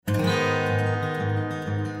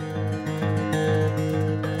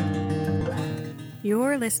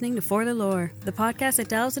You're listening to For the Lore, the podcast that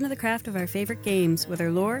delves into the craft of our favorite games, whether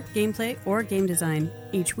lore, gameplay, or game design.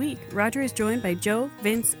 Each week, Roger is joined by Joe,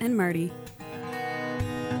 Vince, and Marty.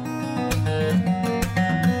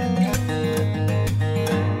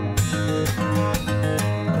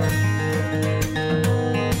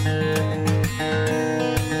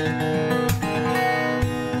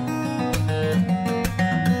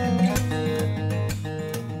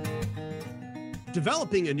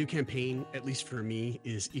 Developing a new campaign, at least for me,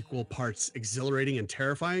 is equal parts exhilarating and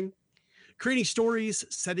terrifying. Creating stories,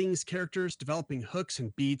 settings, characters, developing hooks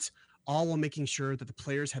and beats, all while making sure that the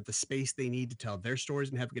players have the space they need to tell their stories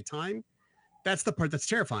and have a good time. That's the part that's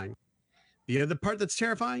terrifying. The other part that's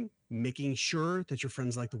terrifying, making sure that your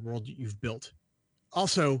friends like the world you've built.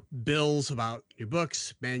 Also, bills about new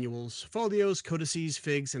books, manuals, folios, codices,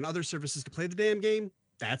 figs, and other services to play the damn game.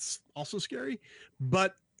 That's also scary.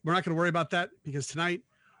 But we're not going to worry about that because tonight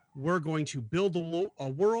we're going to build a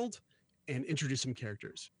world and introduce some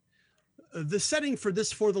characters. The setting for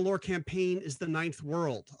this For the Lore campaign is the Ninth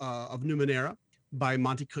World of Numenera by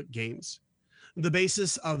Monte Cook Games. The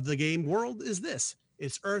basis of the game world is this.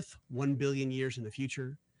 It's Earth 1 billion years in the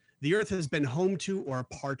future. The Earth has been home to or a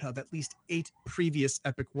part of at least 8 previous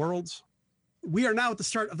epic worlds. We are now at the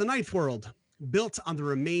start of the Ninth World, built on the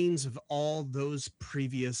remains of all those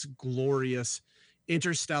previous glorious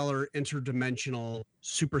interstellar, interdimensional,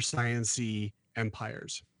 super science-y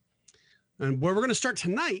empires. And where we're going to start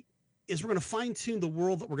tonight is we're going to fine-tune the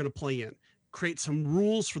world that we're going to play in, create some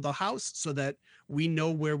rules for the house so that we know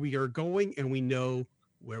where we are going and we know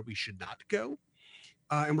where we should not go.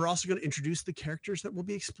 And we're also going to introduce the characters that will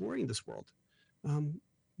be exploring this world.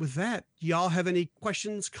 With that, y'all have any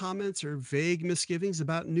questions, comments, or vague misgivings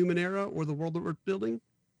about Numenera or the world that we're building?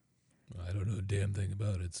 I don't know a damn thing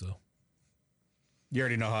about it, so. You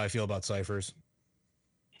already know how I feel about ciphers.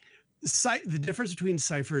 The difference between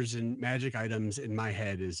ciphers and magic items in my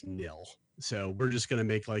head is nil. So we're just going to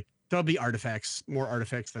make there'll be artifacts, more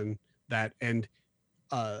artifacts than that. And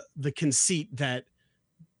the conceit that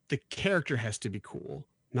the character has to be cool,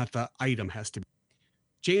 not the item has to be.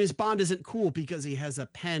 James Bond isn't cool because he has a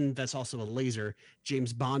pen that's also a laser.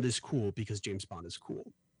 James Bond is cool because James Bond is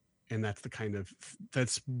cool. And that's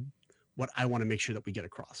that's what I want to make sure that we get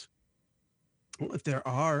across. Well, if there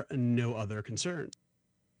are no other concerns,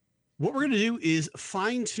 what we're going to do is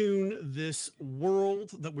fine-tune this world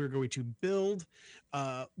that we're going to build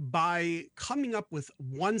by coming up with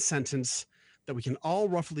one sentence that we can all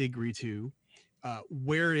roughly agree to,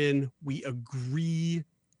 wherein we agree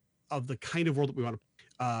of the kind of world that we want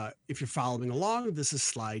to. If you're following along, this is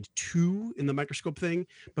slide 2 in the microscope thing.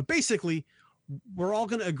 But basically, we're all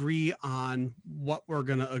going to agree on what we're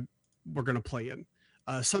going to play in.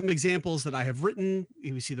 Some examples that I have written,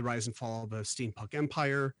 you see the rise and fall of a steampunk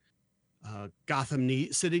empire. Gotham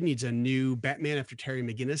City needs a new Batman after Terry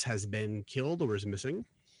McGinnis has been killed or is missing.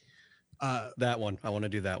 That one. I want to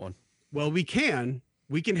do that one. Well, we can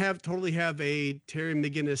totally have a Terry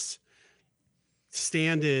McGinnis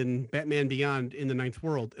stand-in Batman Beyond in the Ninth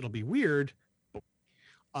World. It'll be weird.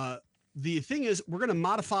 The thing is, we're going to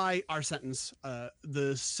modify our sentence.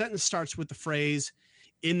 The sentence starts with the phrase,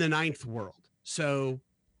 in the Ninth World. So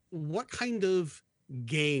what kind of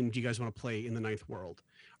game do you guys want to play in the Ninth World?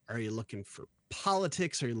 Are you looking for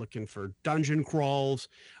politics? Are you looking for dungeon crawls?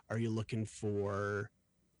 Are you looking for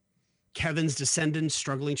Kevin's descendants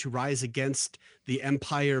struggling to rise against the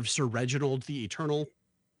empire of Sir Reginald the Eternal?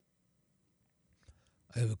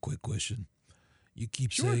 I have a quick question. You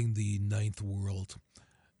keep Sure. saying the Ninth World.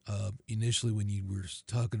 Initially, when you were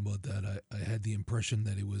talking about that, I had the impression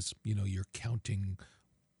that it was, you're counting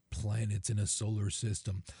planets in a solar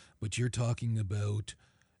system, but you're talking about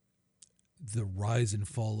the rise and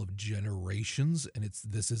fall of generations, and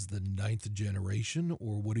this is the 9th generation,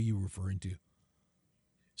 or what are you referring to?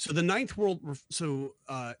 So the Ninth World,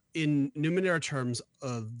 in Numenera terms,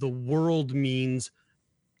 the world means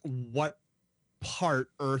what part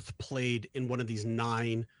Earth played in one of these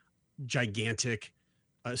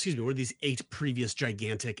 8 previous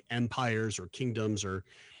gigantic empires or kingdoms or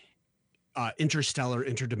interstellar,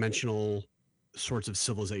 interdimensional sorts of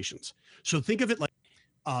civilizations. So think of it like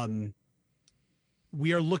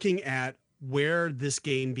we are looking at where this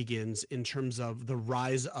game begins in terms of the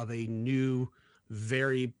rise of a new,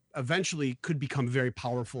 eventually could become very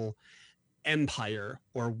powerful empire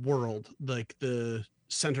or world, like the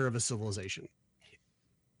center of a civilization.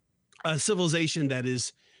 A civilization that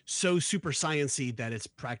is so super sciencey that it's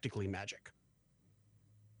practically magic.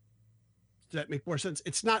 Does that make more sense?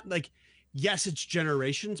 It's not like, yes, it's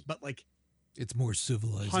generations, but like it's more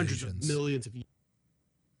civilizations. Hundreds of millions of years.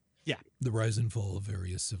 The rise and fall of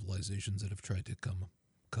various civilizations that have tried to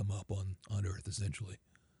come up on Earth, essentially.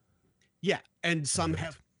 Yeah, and some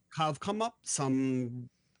Right. have come up, some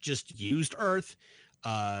just used Earth,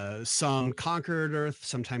 some conquered Earth,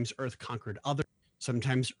 sometimes Earth conquered others,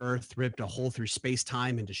 sometimes Earth ripped a hole through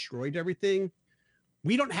space-time and destroyed everything.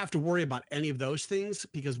 We don't have to worry about any of those things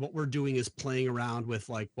because what we're doing is playing around with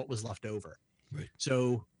like what was left over. Right.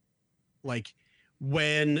 So like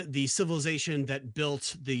when the civilization that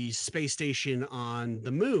built the space station on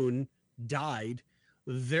the moon died,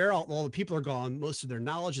 all the people are gone, most of their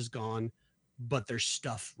knowledge is gone, but their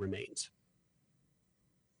stuff remains.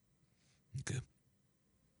 Okay.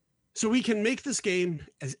 So we can make this game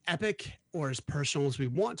as epic or as personal as we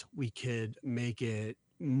want. We could make it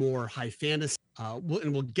more high fantasy,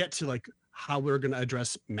 we'll get to like how we're going to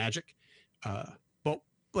address magic. But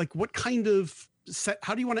like, what kind of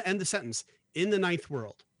how do you want to end the sentence? In the ninth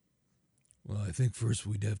world. Well, I think first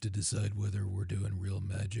we'd have to decide whether we're doing real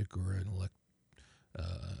magic or an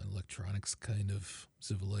electronics kind of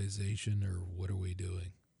civilization, or what are we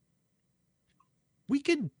doing? We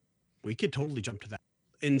could totally jump to that.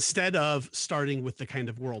 Instead of starting with the kind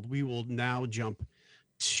of world, we will now jump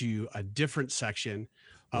to a different section.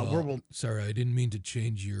 Sorry, I didn't mean to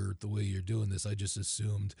change the way you're doing this. I just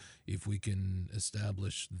assumed if we can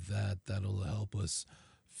establish that, that'll help us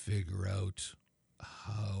figure out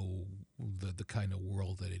how the kind of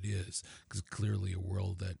world that it is, because clearly a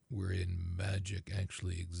world that wherein magic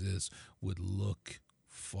actually exists would look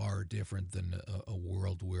far different than a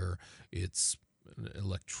world where it's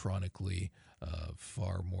electronically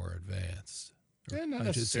far more advanced. Not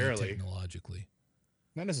I should say necessarily. technologically.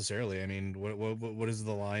 Not necessarily. I mean, what is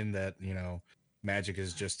the line that, magic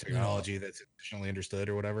is just technology that's efficiently understood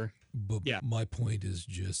or whatever? But my point is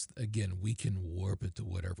just, again, we can warp it to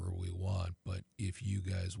whatever we want, but if you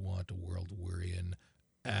guys want a world wherein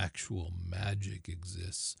actual magic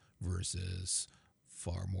exists versus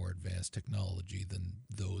far more advanced technology, then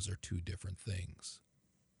those are two different things.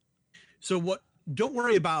 So don't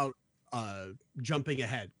worry about jumping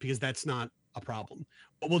ahead, because that's not a problem.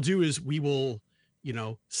 What we'll do is we will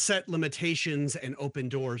set limitations and open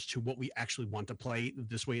doors to what we actually want to play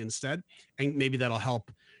this way instead. And maybe that'll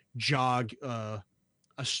help jog a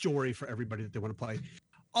story for everybody that they want to play.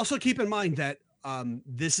 Also keep in mind that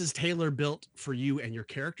this is tailor built for you and your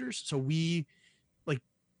characters. So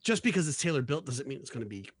just because it's tailor built doesn't mean it's going to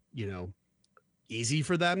be, easy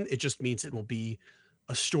for them. It just means it will be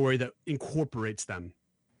a story that incorporates them.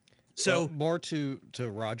 So more to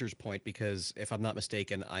Roger's point, because if I'm not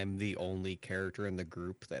mistaken, I'm the only character in the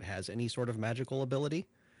group that has any sort of magical ability,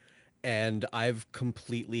 and I've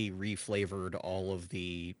completely reflavored all of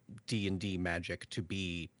the D&D magic to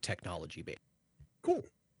be technology based. Cool.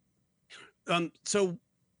 So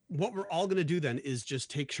what we're all going to do then is just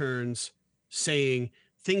take turns saying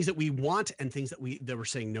things that we want and things that we're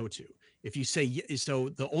saying no to. If you say so,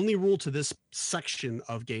 the only rule to this section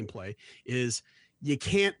of gameplay is you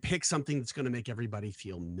can't pick something that's going to make everybody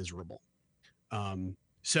feel miserable.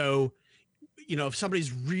 So,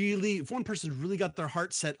 if one person's really got their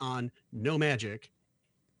heart set on no magic,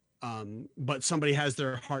 but somebody has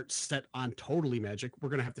their heart set on totally magic, we're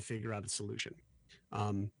going to have to figure out a solution.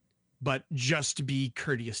 But just be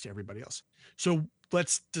courteous to everybody else. So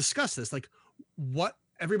let's discuss this. Like,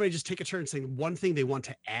 everybody just take a turn saying one thing they want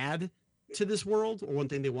to add to this world or one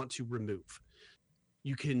thing they want to remove.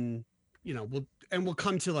 You can, we'll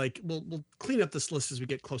come to we'll clean up this list as we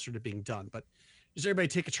get closer to being done. But just everybody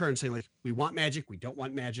take a turn saying, like, we want magic, we don't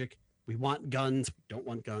want magic, we want guns, we don't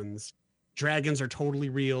want guns. Dragons are totally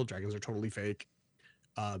real, dragons are totally fake.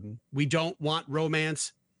 We don't want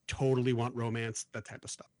romance, totally want romance, that type of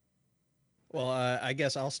stuff. Well, I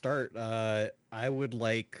guess I'll start. I would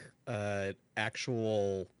like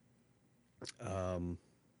actual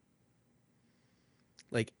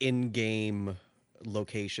in-game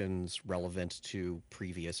locations relevant to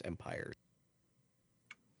previous empires.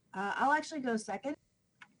 I'll actually go second.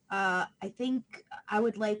 I think I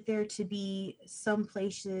would like there to be some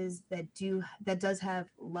places that does have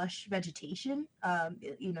lush vegetation,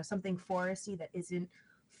 something foresty that isn't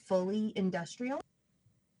fully industrial.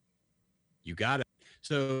 You got it.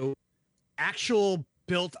 So actual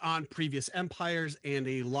built on previous empires and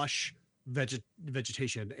a lush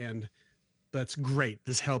vegetation. And that's great.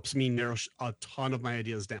 This helps me narrow a ton of my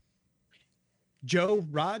ideas down. Joe,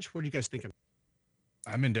 Raj, what are you guys thinking?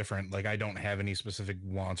 I'm indifferent. I don't have any specific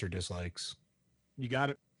wants or dislikes. You got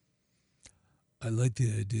it. I like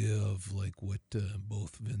the idea of what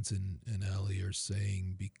both Vince and Ali are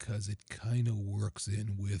saying, because it kind of works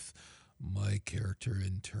in with my character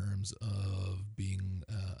in terms of being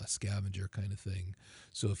a scavenger kind of thing.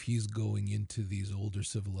 So if he's going into these older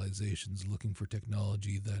civilizations looking for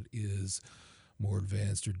technology that is more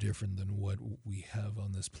advanced or different than what we have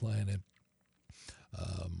on this planet,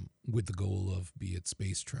 with the goal of be it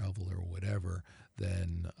space travel or whatever,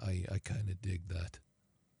 then I kind of dig that.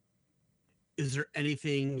 Is there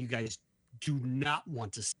anything you guys do not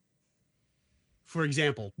want to see? For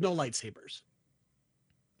example, no lightsabers.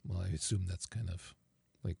 Well, I assume that's kind of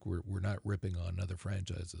like we're not ripping on other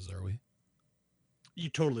franchises, are we? You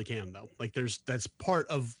totally can though. Like that's part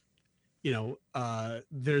of,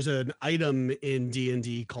 there's an item in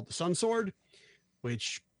D&D called the Sun Sword,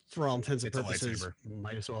 which for all intents and purposes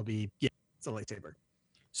might as well be, it's a lightsaber.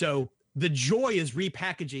 So the joy is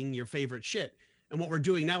repackaging your favorite shit. And what we're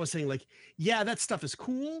doing now is saying like, yeah, that stuff is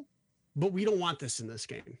cool, but we don't want this in this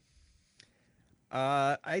game.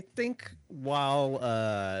 I think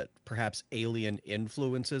while perhaps alien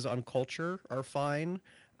influences on culture are fine,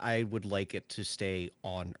 I would like it to stay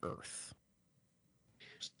on Earth.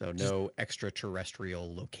 So no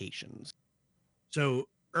extraterrestrial locations. So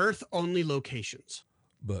Earth only locations.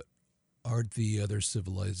 But aren't the other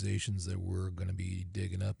civilizations that we're going to be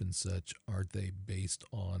digging up and such, aren't they based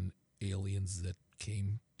on aliens that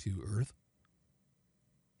came to Earth?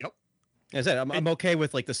 As I said, I'm okay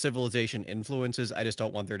with like the civilization influences. I just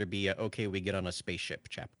don't want there to be okay, we get on a spaceship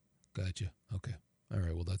chap. Gotcha. Okay. All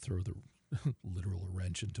right. Well, that throws the literal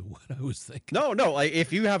wrench into what I was thinking. No. Like,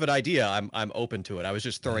 if you have an idea, I'm open to it. I was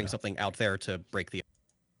just throwing something out there to break the.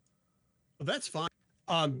 Well, that's fine.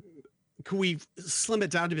 Could we slim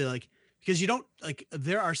it down to be like, because you don't like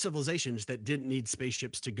there are civilizations that didn't need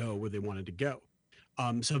spaceships to go where they wanted to go.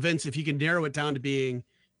 So Vince, if you can narrow it down to being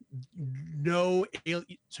so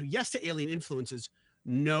yes to alien influences,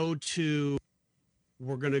 no to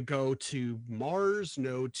we're going to go to Mars,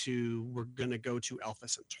 no to we're going to go to Alpha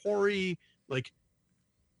Centauri, like,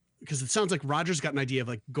 because it sounds like Roger's got an idea of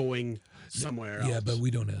like going somewhere yeah, else. But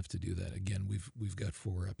we don't have to do that. Again, we've got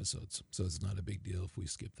 4 episodes, so it's not a big deal if we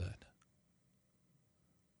skip that.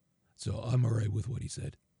 So I'm all right with what he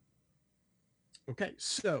said. Okay,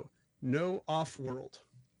 so no off-world.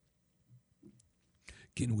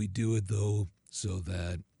 Can we do it though so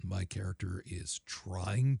that my character is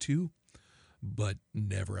trying to, but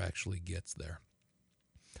never actually gets there?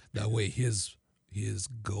 That way his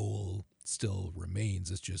goal still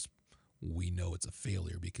remains. It's just we know it's a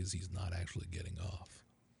failure because he's not actually getting off.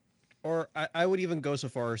 Or I would even go so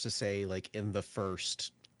far as to say, like, in the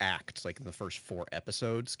first act, like in the first 4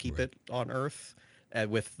 episodes, keep it on Earth,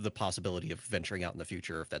 with the possibility of venturing out in the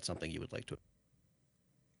future if that's something you would like to.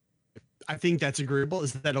 I think that's agreeable.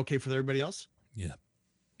 Is that okay for everybody else? Yeah.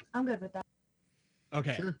 I'm good with that.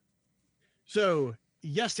 Okay. Sure. So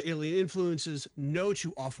yes to alien influences, no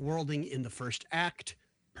to off-worlding in the first act.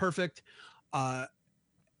 Perfect.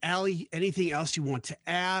 Allie, anything else you want to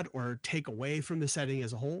add or take away from the setting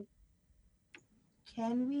as a whole?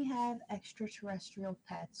 Can we have extraterrestrial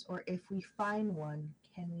pets, or if we find one,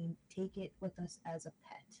 can we take it with us as a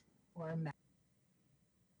pet or a pet?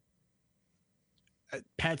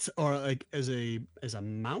 Pets or like as a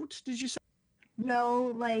mount, did you say?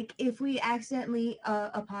 No, like if we accidentally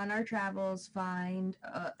upon our travels find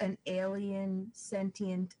an alien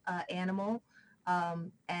sentient animal,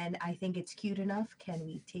 and I think it's cute enough, can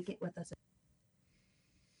we take it with us?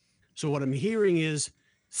 So what I'm hearing is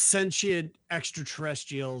sentient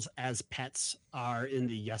extraterrestrials as pets are in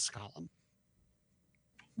the yes column.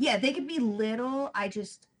 Yeah, they could be little. I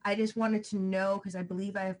just wanted to know, because I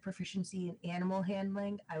believe I have proficiency in animal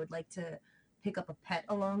handling. I would like to pick up a pet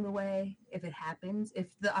along the way if it happens, if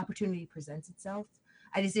the opportunity presents itself.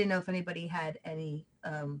 I just didn't know if anybody had any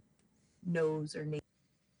no's or nays.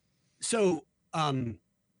 So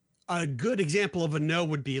a good example of a no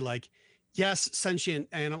would be like, yes, sentient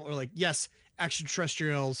animal, or like, yes,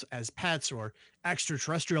 extraterrestrials as pets, or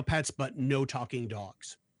extraterrestrial pets, but no talking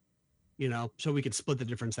dogs. So we could split the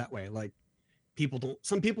difference that way. Like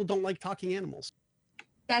some people don't like talking animals.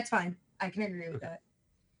 That's fine. I can agree with that.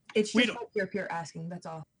 It's just like pure asking. That's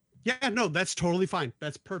all. Yeah, no, that's totally fine.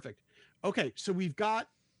 That's perfect. Okay, so we've got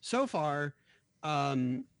so far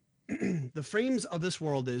the frames of this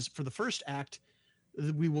world is for the first act,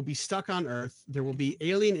 we will be stuck on Earth. There will be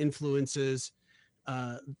alien influences.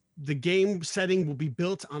 The game setting will be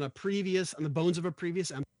built on the bones of a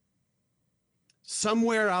previous empire.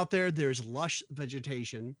 Somewhere out there, there's lush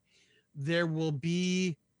vegetation. There will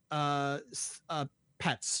be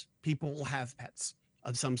pets. People will have pets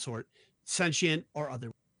of some sort, sentient or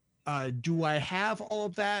other. Do I have all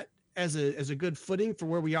of that as a good footing for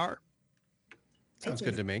where we are? Sounds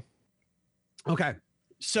good to me. Okay.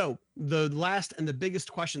 So the last and the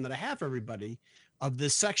biggest question that I have for everybody of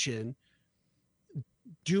this section,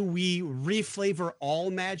 do we reflavor all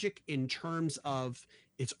magic in terms of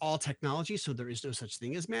it's all technology, so there is no such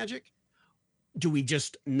thing as magic? Do we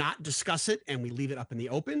just not discuss it and we leave it up in the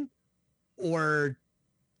open? Or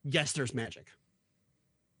yes, there's magic?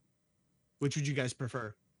 Which would you guys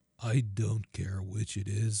prefer? I don't care which it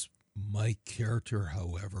is. My character,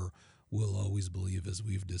 however, will always believe, as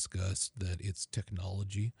we've discussed, that it's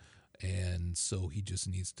technology. And so he just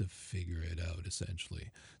needs to figure it out, essentially.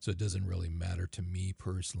 So it doesn't really matter to me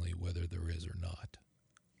personally whether there is or not.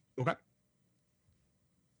 Okay.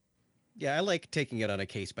 Yeah, I like taking it on a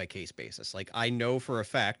case-by-case basis. Like, I know for a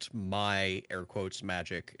fact my, air quotes,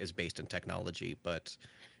 magic is based in technology, but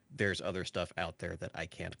there's other stuff out there that I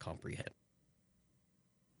can't comprehend.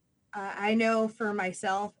 I know for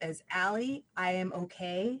myself as Allie, I am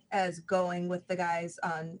okay as going with the guys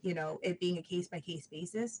on, it being a case-by-case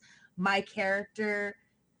basis. My character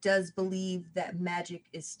does believe that magic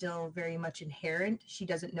is still very much inherent. She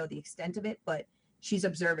doesn't know the extent of it, but she's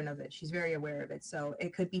observant of it. She's very aware of it. So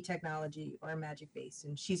it could be technology or magic based,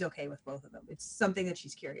 and she's okay with both of them. It's something that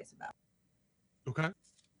she's curious about. Okay.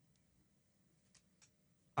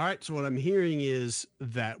 All right. So what I'm hearing is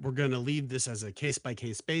that we're going to leave this as a case by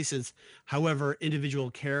case basis. However, individual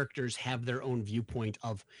characters have their own viewpoint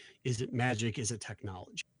of, is it magic? Is it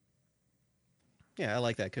technology? Yeah, I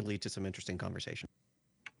like that. Could lead to some interesting conversation.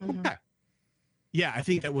 Okay. Yeah, I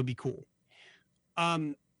think that would be cool.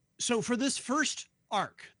 So for this first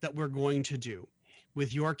arc that we're going to do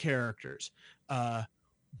with your characters,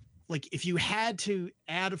 like if you had to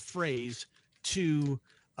add a phrase to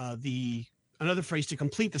another phrase to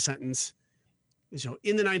complete the sentence, so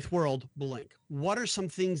in the ninth world, blank, what are some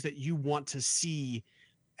things that you want to see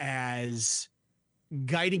as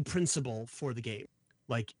guiding principle for the game?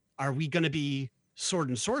 Like, are we going to be sword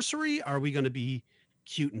and sorcery? Are we going to be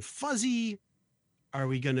cute and fuzzy? Are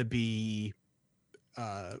we going to be,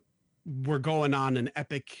 we're going on an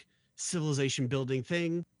epic civilization building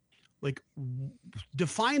thing? Like,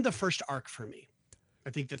 define the first arc for me.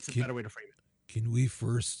 I think that's a better way to frame it. Can we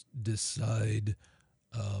first decide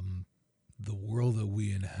the world that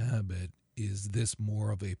we inhabit? Is this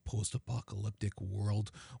more of a post-apocalyptic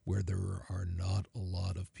world where there are not a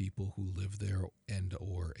lot of people who live there and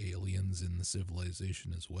or aliens in the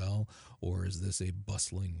civilization as well? Or is this a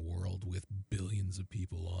bustling world with billions of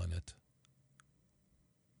people on it?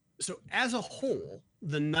 So as a whole,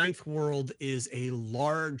 the ninth world is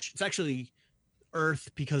it's actually Earth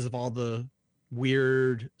because of all the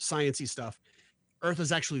weird sciencey stuff. Earth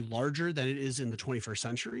is actually larger than it is in the 21st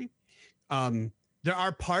century. There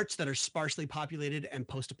are parts that are sparsely populated and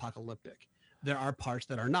post-apocalyptic. There are parts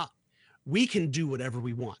that are not. We can do whatever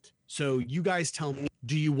we want. So you guys tell me,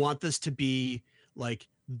 do you want this to be like,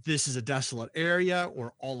 this is a desolate area,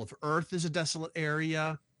 or all of Earth is a desolate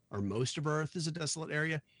area, or most of Earth is a desolate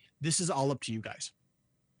area? This is all up to you guys.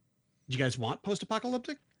 Do you guys want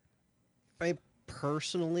post-apocalyptic?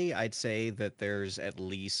 Personally, I'd say that there's at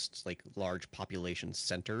least like large population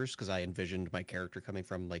centers, because I envisioned my character coming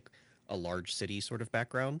from like a large city sort of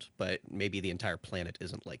background, but maybe the entire planet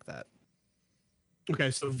isn't like that.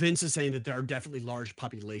 Okay, so Vince is saying that there are definitely large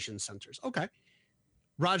population centers. Okay.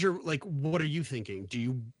 Roger, like, what are you thinking? Do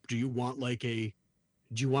you want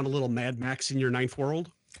a little Mad Max in your ninth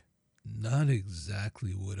world? Not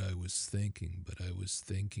exactly what I was thinking, but I was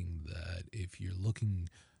thinking that if you're looking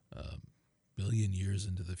billion years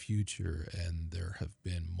into the future and there have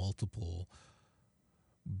been multiple,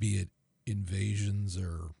 be it invasions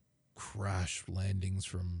or crash landings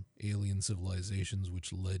from alien civilizations,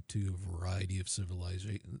 which led to a variety of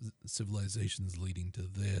civilizations leading to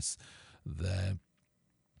this, that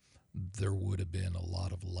there would have been a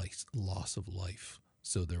lot of loss of life.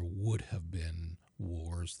 So there would have been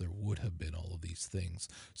wars, there would have been all of these things.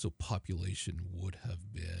 So population would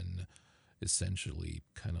have been essentially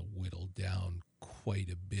kind of whittled down quite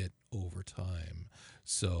a bit over time.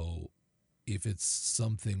 So if it's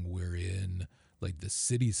something wherein like the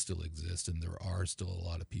cities still exist and there are still a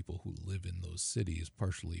lot of people who live in those cities,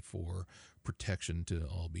 partially for protection to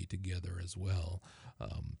all be together as well,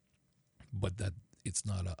 but that it's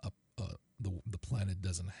not the planet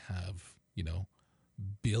doesn't have,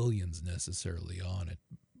 billions necessarily on it,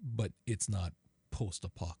 but it's not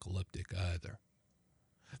post-apocalyptic either.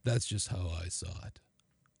 That's just how I saw it.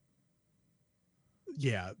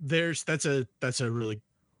 Yeah, that's a really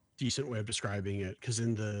decent way of describing it, because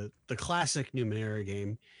in the classic Numenera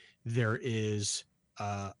game, there is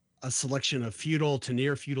a selection of feudal to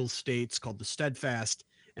near feudal states called the Steadfast,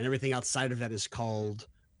 and everything outside of that is called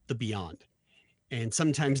the Beyond. And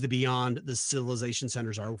sometimes the beyond, the civilization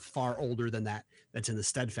centers are far older than that. That's in the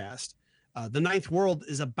steadfast. The ninth world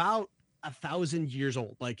is about 1,000 years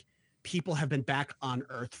old. Like people have been back on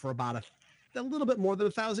Earth for about a little bit more than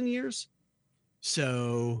 1,000 years.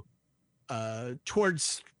 So there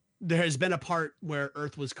has been a part where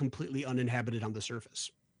Earth was completely uninhabited on the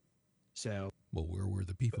surface. So, well, where were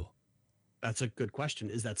the people? That's a good question.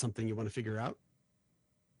 Is that something you want to figure out?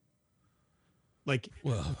 Like,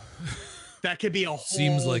 well, that could be a whole.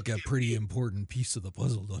 Seems like a pretty important piece of the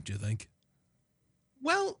puzzle, don't you think?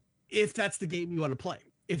 Well, if that's the game you want to play.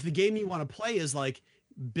 If the game you want to play is like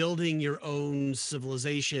building your own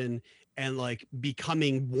civilization and like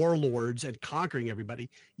becoming warlords and conquering everybody,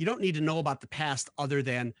 you don't need to know about the past other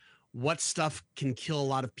than what stuff can kill a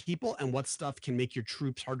lot of people and what stuff can make your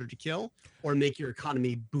troops harder to kill or make your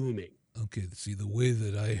economy booming. Okay, see, the way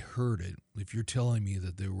that I heard it, if you're telling me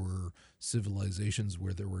that there were civilizations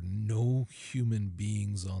where there were no human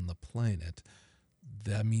beings on the planet,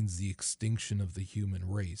 that means the extinction of the human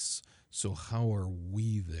race. So how are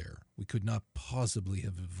we there? We could not possibly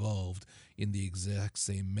have evolved in the exact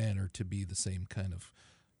same manner to be the same kind of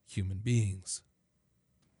human beings.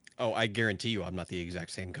 Oh, I guarantee you I'm not the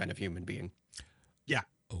exact same kind of human being. Yeah.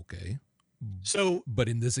 Okay. So, but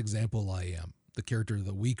in this example, I am. The character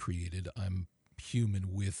that we created, I'm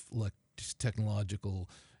human with like technological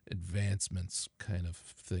advancements kind of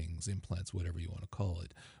things, implants, whatever you want to call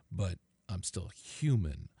it. But I'm still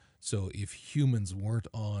human. So if humans weren't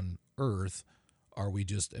on Earth, are we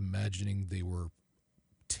just imagining they were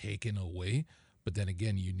taken away? But then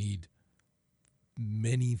again, you need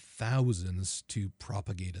many thousands to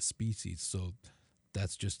propagate a species. So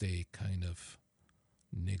that's just a kind of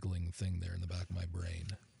niggling thing there in the back of my brain.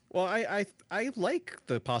 Well, I like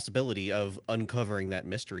the possibility of uncovering that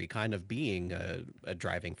mystery kind of being a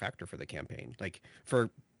driving factor for the campaign. Like for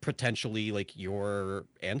potentially like your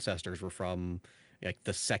ancestors were from like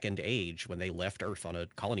the Second Age when they left Earth on a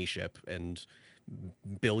colony ship, and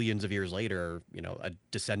billions of years later, you know, a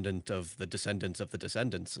descendant of the descendants of the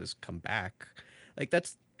descendants has come back. Like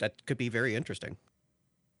that could be very interesting.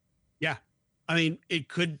 Yeah. I mean, it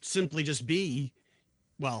could simply just be,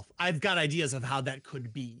 well, I've got ideas of how that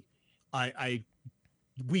could be.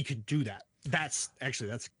 We could do that. That's.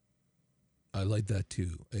 I like that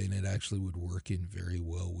too, and it actually would work in very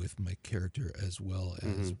well with my character as well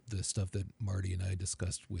as the stuff that Marty and I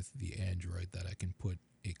discussed with the android, that I can put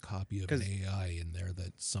a copy of an AI in there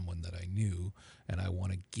that's someone that I knew, and I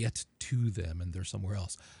want to get to them, and they're somewhere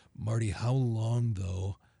else. Marty, how long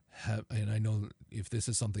though and I know if this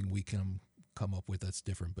is something we can come up with that's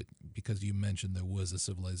different, but because you mentioned there was a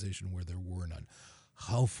civilization where there were none,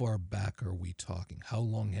 how far back are we talking? How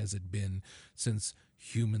long has it been since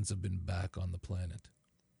humans have been back on the planet?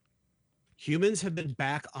 Humans have been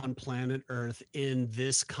back on planet Earth in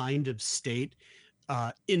this kind of state,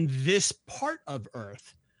 in this part of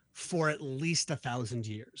Earth, for at least 1,000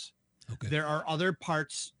 years. Okay. There are other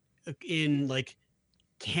parts in like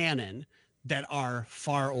canon that are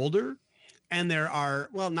far older, and there are,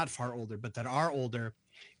 well, not far older, but that are older.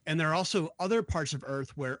 And there are also other parts of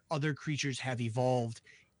Earth where other creatures have evolved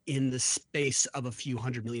in the space of a few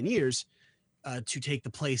 100 million years to take the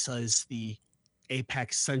place as the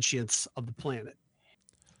apex sentience of the planet.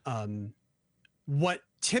 What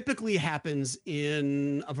typically happens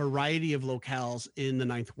in a variety of locales in the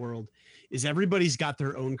ninth world is everybody's got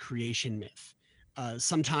their own creation myth.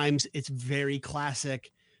 Sometimes it's very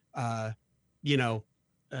classic,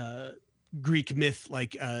 Greek myth,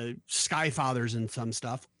 like sky fathers and some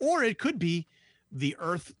stuff, or it could be the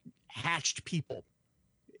earth hatched people.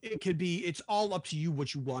 It could be, it's all up to you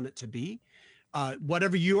what you want it to be.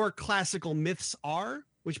 Whatever your classical myths are,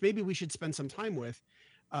 which maybe we should spend some time with,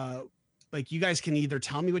 like you guys can either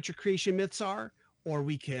tell me what your creation myths are, or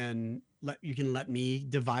you can let me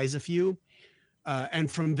devise a few. And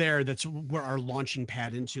from there, that's where our launching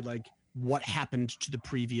pad into like what happened to the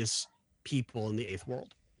previous people in the eighth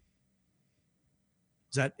world.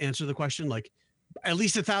 Does that answer the question? Like at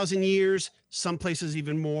least 1,000 years, some places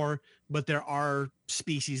even more, but there are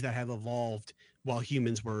species that have evolved while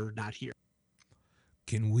humans were not here.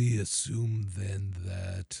 Can we assume then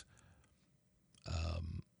that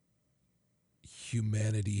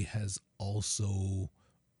humanity has also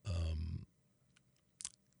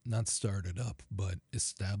not started up, but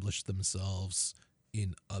established themselves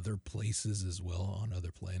in other places as well, on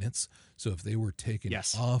other planets? So if they were taken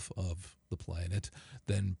off of the planet,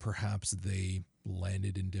 then perhaps they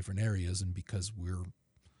landed in different areas, and because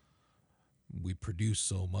we produce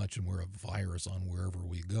so much and we're a virus on wherever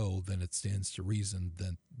we go, then it stands to reason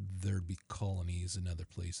that there'd be colonies in other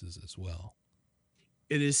places as well.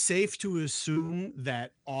 it is safe to assume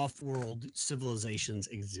that off-world civilizations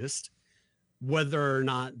exist, whether or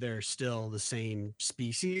not they're still the same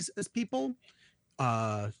species as people.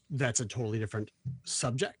 That's a totally different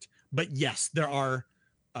subject. But yes, there are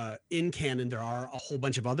in canon, there are a whole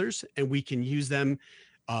bunch of others, and we can use them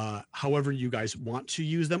however you guys want to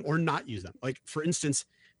use them or not use them. Like, for instance,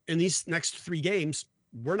 in these next 3 games,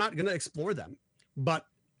 we're not going to explore them, but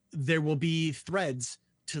there will be threads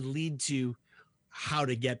to lead to how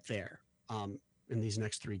to get there in these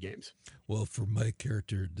next 3 games. Well, for my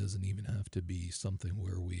character, it doesn't even have to be something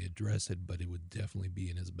where we address it, but it would definitely be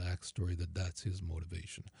in his backstory that's his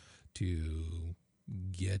motivation to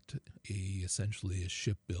get essentially a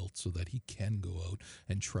ship built so that he can go out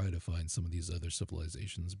and try to find some of these other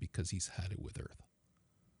civilizations because he's had it with Earth.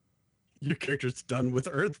 Your character's done with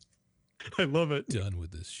Earth. I love it. Done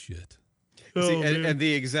with this shit. See, and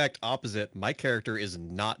the exact opposite, my character is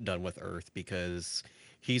not done with Earth because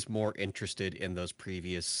he's more interested in those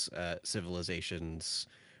previous civilizations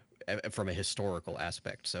from a historical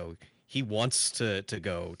aspect. So he wants to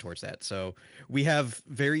go towards that. So we have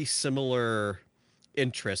very similar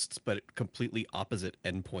interests, but completely opposite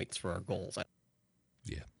endpoints for our goals.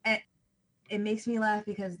 Yeah. It makes me laugh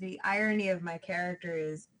because the irony of my character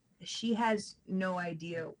is she has no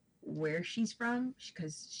idea where she's from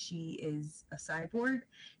because she is a cyborg.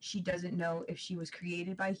 She doesn't know if she was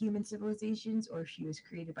created by human civilizations or if she was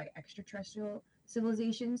created by extraterrestrial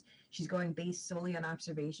civilizations. She's going based solely on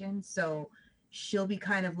observation. So she'll be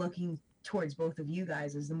kind of looking towards both of you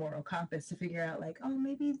guys as the moral compass to figure out like, oh,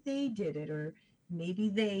 maybe they did it or maybe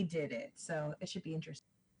they did it. So it should be interesting.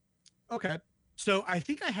 Okay. So I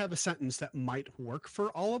think I have a sentence that might work for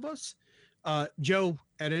all of us. Joe,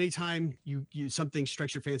 at any time you something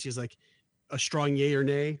strikes your fancy as like a strong yay or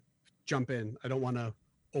nay, jump in. I don't want to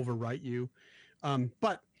overwrite you.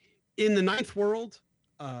 But in the Ninth World,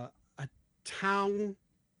 a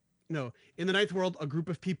group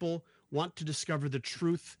of people want to discover the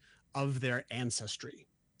truth of their ancestry.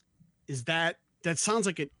 That sounds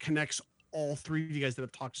like it connects all 3 of you guys that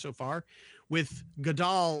have talked so far. With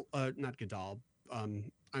Gadal, not Gadal,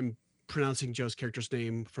 I'm pronouncing Joe's character's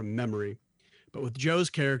name from memory, but with Joe's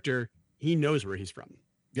character, he knows where he's from.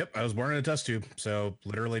 Yep, I was born in a test tube, so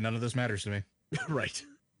literally none of this matters to me. Right.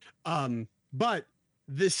 But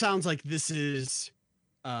this sounds like this is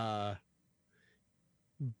like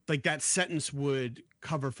that sentence would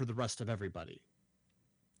cover for the rest of everybody.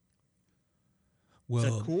 Well,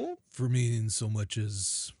 is that cool? For me, in so much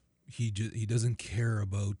as he doesn't care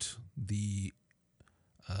about the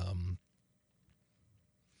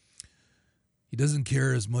he doesn't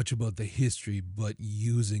care as much about the history, but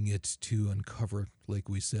using it to uncover, like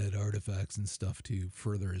we said, artifacts and stuff to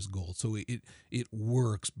further his goal. So it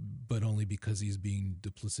works, but only because he's being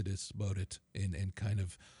duplicitous about it and kind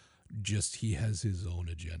of just he has his own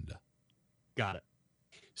agenda. Got it.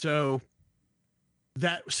 So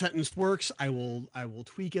that sentence works. I will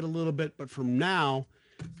tweak it a little bit, but from now,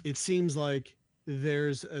 it seems like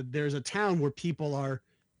there's a town where people are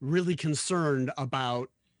really concerned about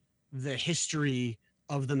the history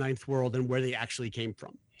of the Ninth World and where they actually came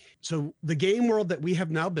from. So the game world that we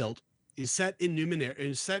have now built is set in Numenera,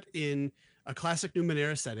 is set in a classic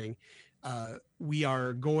Numenera setting. We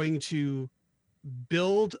are going to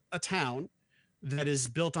build a town that is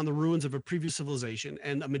built on the ruins of a previous civilization,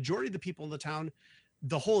 and a majority of the people in the town,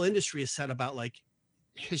 the whole industry is set about like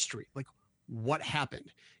history, like what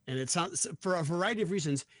happened. And it sounds, for a variety of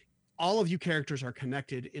reasons, all of you characters are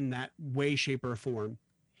connected in that way, shape, or form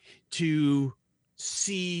to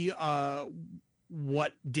see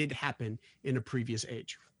what did happen in a previous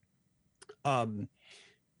age.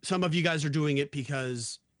 Some of you guys are doing it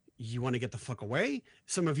because you want to get the fuck away.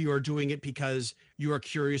 Some of you are doing it because you are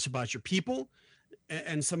curious about your people.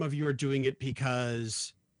 And some of you are doing it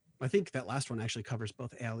because I think that last one actually covers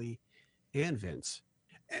both Allie and Vince.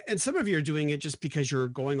 And some of you are doing it just because you're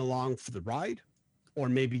going along for the ride, or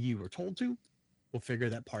maybe you were told to. We'll figure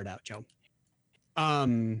that part out, Joe.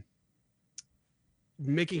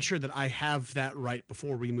 Making sure that I have that right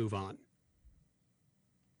before we move on.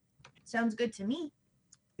 Sounds good to me.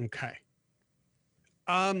 Okay.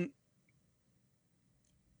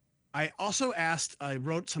 I also I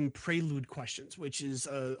wrote some prelude questions, which is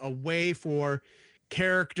a way for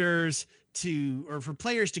characters for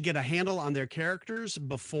players to get a handle on their characters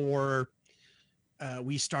before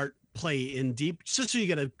we start play in deep, just so you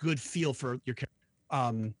get a good feel for your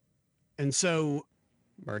character. And so,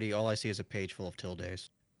 Marty, all I see is a page full of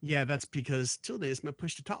tildes. Yeah, that's because tilde is my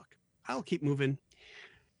push to talk. I'll keep moving.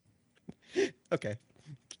 Okay.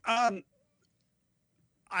 I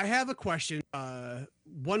have a question,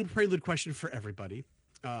 one prelude question for everybody.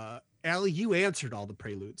 Allie, you answered all the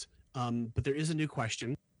preludes, but there is a new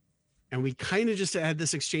question, and we kind of just had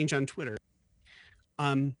this exchange on Twitter.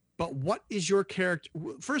 But what is your character?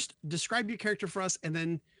 First, describe your character for us, and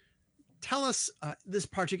then tell us this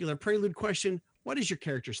particular prelude question. What is your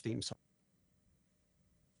character's theme song?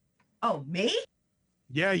 Oh, me?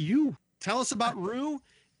 Yeah, you. Tell us about Rue,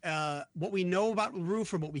 what we know about Rue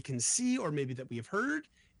from what we can see, or maybe that we have heard,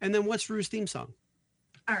 and then what's Rue's theme song?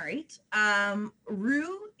 All right.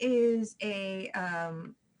 Rue is a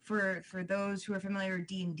for those who are familiar with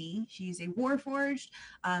D&D, she's a Warforged.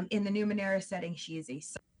 In the Numenera setting, she is a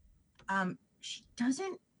she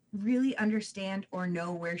doesn't really understand or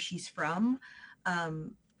know where she's from.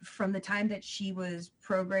 From the time that she was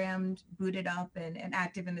programmed, booted up, and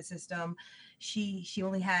active in the system, she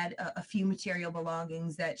only had a few material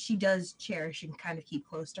belongings that she does cherish and kind of keep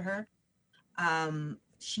close to her.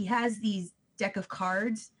 She has these deck of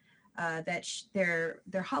cards that they're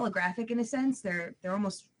holographic in a sense. They're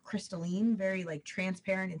almost crystalline, very like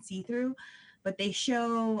transparent and see-through, but they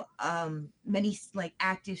show many like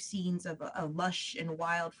active scenes of a lush and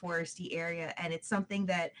wild foresty area, and it's something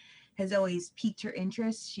that has always piqued her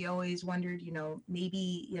interest. She always wondered,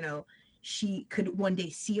 maybe, she could one day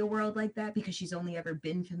see a world like that, because she's only ever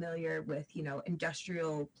been familiar with,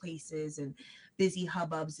 industrial places and busy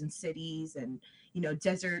hubbubs and cities and,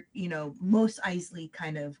 desert, most icy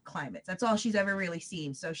kind of climates. That's all she's ever really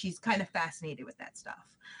seen. So she's kind of fascinated with that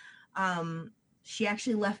stuff. She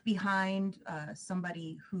actually left behind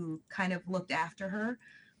somebody who kind of looked after her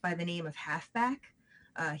by the name of Halfback.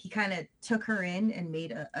 He kind of took her in and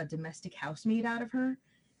made a domestic housemaid out of her,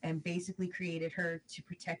 and basically created her to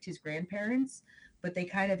protect his grandparents. But they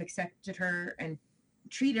kind of accepted her and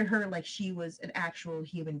treated her like she was an actual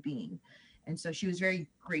human being. And so she was very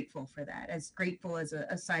grateful for that, as grateful as a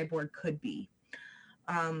cyborg could be.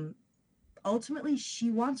 Ultimately, she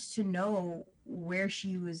wants to know where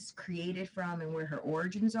she was created from and where her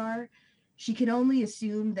origins are. She can only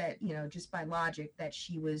assume that, just by logic, that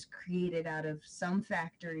she was created out of some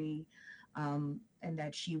factory, and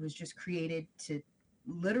that she was just created to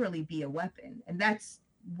literally be a weapon. And that's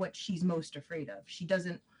what she's most afraid of.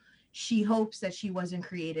 She hopes that she wasn't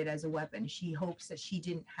created as a weapon. She hopes that she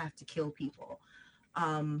didn't have to kill people.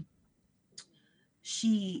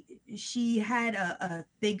 She had a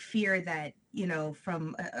big fear that,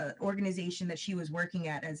 from an organization that she was working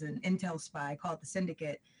at as an intel spy called the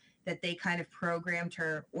Syndicate, that they kind of programmed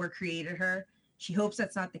her or created her. She hopes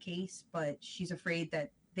that's not the case, but she's afraid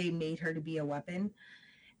that they made her to be a weapon.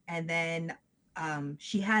 And then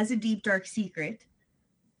she has a deep, dark secret,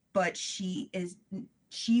 but she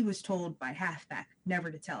was told by Halfback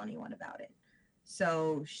never to tell anyone about it.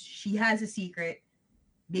 So she has a secret.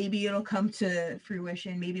 Maybe it'll come to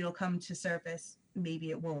fruition. Maybe it'll come to surface.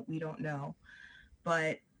 Maybe it won't. We don't know.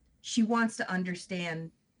 But she wants to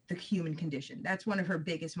understand the human condition. That's one of her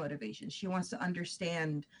biggest motivations. She wants to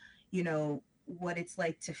understand, what it's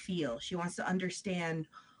like to feel. She wants to understand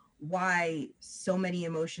why so many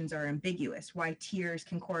emotions are ambiguous, why tears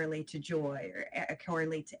can correlate to joy or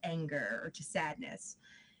correlate to anger or to sadness.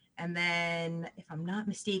 And then, if I'm not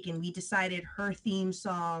mistaken, we decided her theme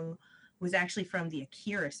song was actually from the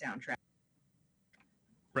Akira soundtrack.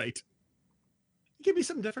 Right. Give me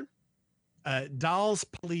something different. Doll's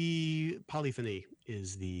Polyphony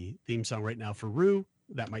is the theme song right now for Rue.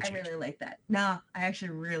 That might change. I really like that. No, I actually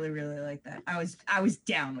really, really like that. I was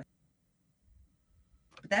down with it.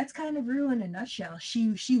 But that's kind of Rue in a nutshell.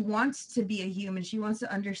 She wants to be a human. She wants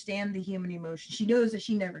to understand the human emotion. She knows that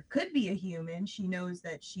she never could be a human. She knows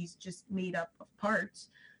that she's just made up of parts,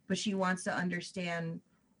 but she wants to understand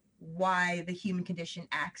why the human condition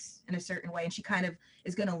acts in a certain way. And she kind of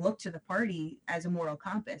is going to look to the party as a moral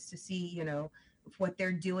compass to see, if what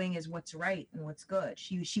they're doing is what's right and what's good.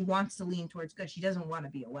 She wants to lean towards good. She doesn't want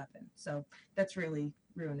to be a weapon. So that's really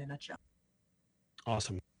Rue in a nutshell.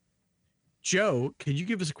 Awesome. Joe, could you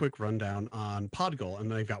give us a quick rundown on Podgul? And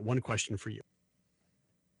then I've got one question for you.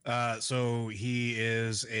 So he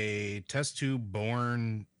is a test tube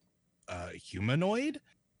born humanoid.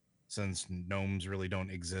 Since gnomes really don't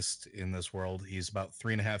exist in this world, he's about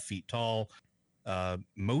 3.5 feet tall,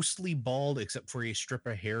 mostly bald except for a strip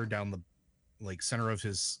of hair down the center of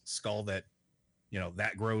his skull that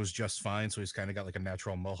that grows just fine. So he's kind of got like a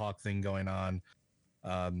natural mohawk thing going on.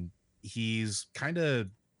 He's kind of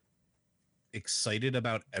excited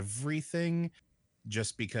about everything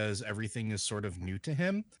just because everything is sort of new to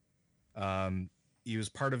him. He was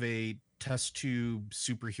part of a test tube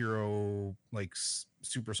superhero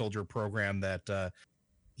super soldier program that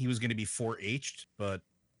he was going to be 4-H'd, but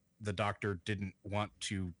the doctor didn't want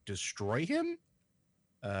to destroy him,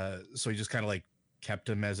 so he just kind of kept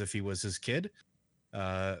him as if he was his kid,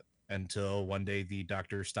 until one day the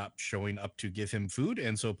doctor stopped showing up to give him food,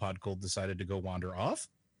 and so Podgold decided to go wander off,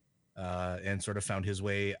 and sort of found his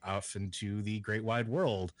way off into the great wide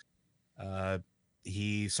world.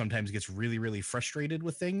 He sometimes gets really, really frustrated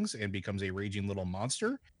with things and becomes a raging little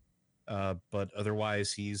monster, but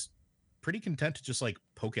otherwise he's pretty content to just like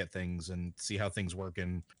poke at things and see how things work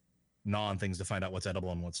and gnaw on things to find out what's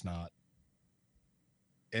edible and what's not.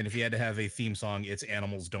 And if you had to have a theme song, it's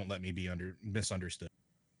 "Animals Don't Let Me Be Misunderstood."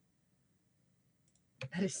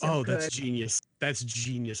 That is so good. That's genius. That's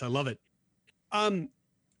genius. I love it.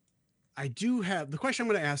 I do have the question I'm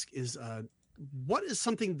going to ask is, what is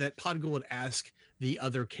something that Podgold would ask the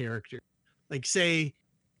other character? Like, say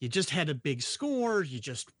you just had a big score, you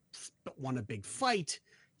just won a big fight,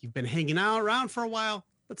 you've been hanging out around for a while.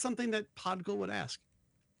 What's something that Podgold would ask?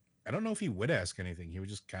 I don't know if he would ask anything. He would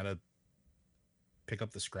just kind of pick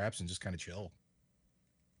up the scraps and just kind of chill.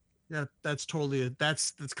 Yeah, that's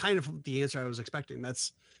kind of the answer I was expecting.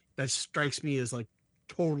 That strikes me as like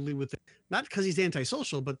totally with it. Not because he's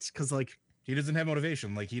antisocial, but because like he doesn't have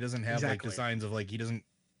motivation. Like he doesn't have Exactly. like designs of like, he doesn't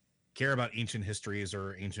care about ancient histories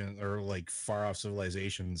or like far off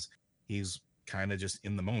civilizations. He's kind of just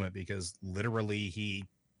in the moment because literally he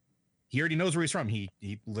already knows where he's from. He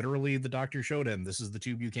literally, the doctor showed him, this is the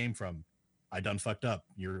tube you came from. I done fucked up.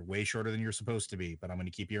 You're way shorter than you're supposed to be, but I'm going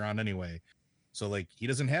to keep you around anyway. So like he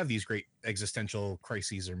doesn't have these great existential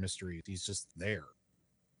crises or mysteries. He's just there.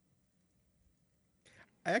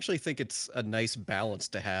 I actually think it's a nice balance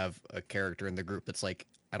to have a character in the group that's like,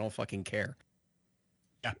 I don't fucking care.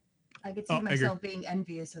 I could see myself being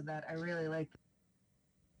envious of that. I really like it.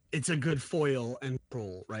 It's a good foil and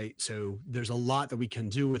control, right? So there's a lot that we can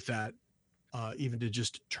do with that, even to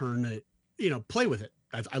just turn it, play with it.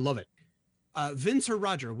 I love it. Vince or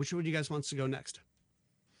Roger, which one of you guys wants to go next?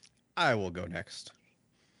 I will go next.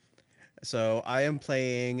 So I am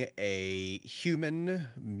playing a human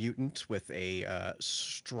mutant with a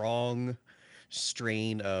strong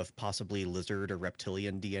strain of possibly lizard or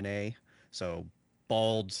reptilian DNA. So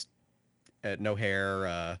bald, no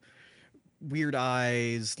hair, weird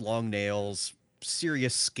eyes, long nails,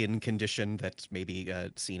 serious skin condition that's maybe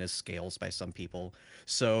seen as scales by some people.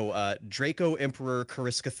 So Draco Emperor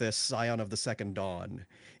Cariskathus, Scion of the Second Dawn,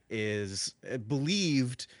 is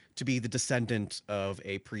believed to be the descendant of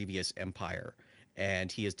a previous empire,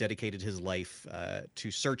 and he has dedicated his life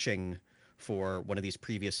to searching for one of these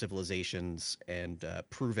previous civilizations and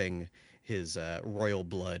proving his royal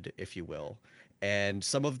blood, if you will. And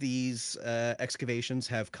some of these excavations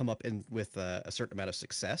have come up with a certain amount of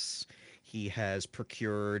success. He has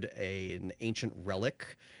procured an ancient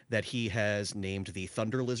relic that he has named the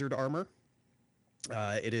Thunder Lizard armor.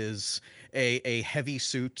 It is a heavy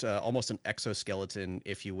suit, almost an exoskeleton,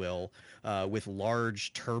 if you will, with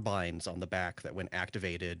large turbines on the back that, when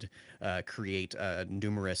activated, create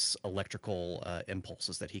numerous electrical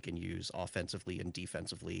impulses that he can use offensively and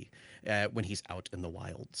defensively when he's out in the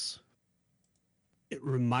wilds. It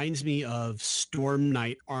reminds me of Storm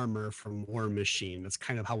Knight armor from War Machine. That's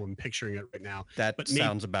kind of how I'm picturing it right now. That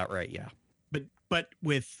sounds about right, yeah. But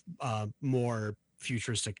with more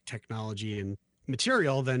futuristic technology and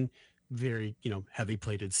material than very, heavy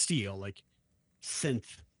plated steel, like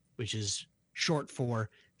synth, which is short for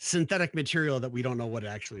synthetic material that we don't know what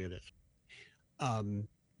actually it is.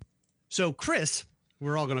 So Chris,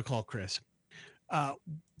 we're all going to call Chris.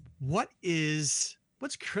 What's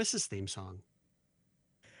Chris's theme song?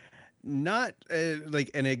 Not like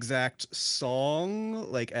an exact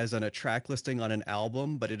song, like as in a track listing on an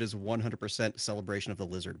album, but it is 100% Celebration of the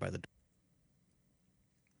Lizard by the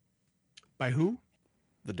By who?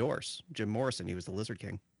 The Doors. Jim Morrison. He was the Lizard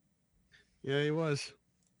King. Yeah, he was.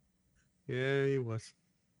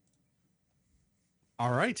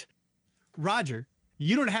 All right. Roger,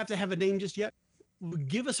 you don't have to have a name just yet.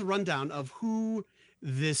 Give us a rundown of who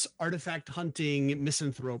this artifact hunting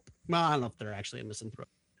misanthrope, well, I don't know if they're actually a misanthrope,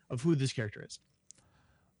 of who this character is.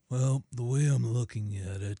 Well, the way I'm looking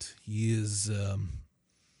at it, he is,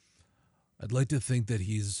 I'd like to think that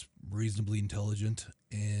he's reasonably intelligent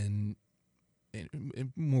and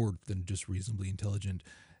more than just reasonably intelligent.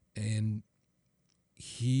 And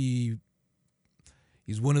he's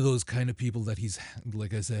one of those kind of people that he's,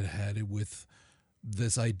 like I said, had it with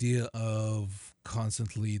this idea of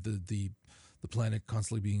constantly the planet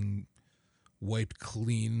constantly being wiped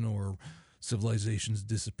clean or civilizations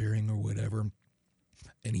disappearing or whatever,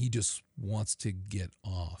 and he just wants to get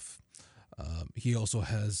off. He also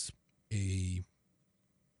has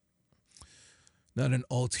not an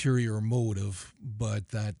ulterior motive, but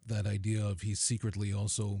that idea of he's secretly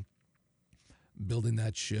also building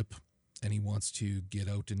that ship and he wants to get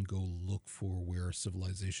out and go look for where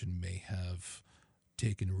civilization may have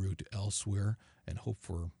taken root elsewhere and hope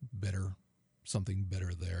for something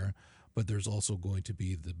better there. But there's also going to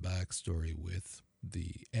be the backstory with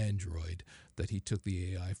the android that he took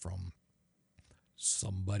the AI from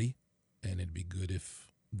somebody, and it'd be good if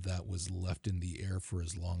that was left in the air for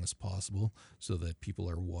as long as possible so that people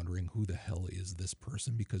are wondering who the hell is this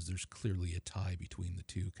person, because there's clearly a tie between the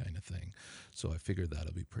two kind of thing. So I figured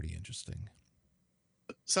that'll be pretty interesting.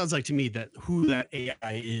 Sounds like to me that who that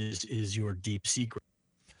AI is your deep secret.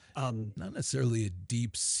 Not necessarily a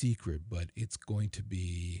deep secret, but it's going to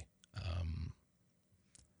be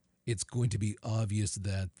obvious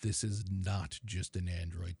that this is not just an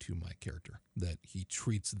android to my character, that he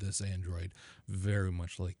treats this android very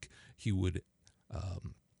much like he would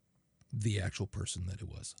the actual person that it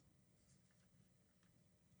was.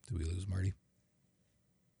 Did we lose Marty?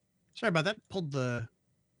 Sorry about that.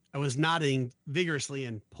 I was nodding vigorously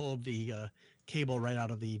and pulled the cable right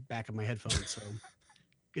out of the back of my headphones. So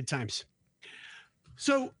good times.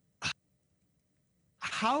 So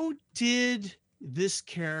how did this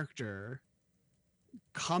character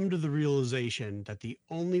come to the realization that the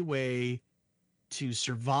only way to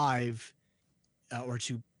survive or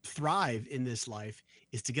to thrive in this life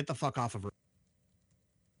is to get the fuck off of Earth?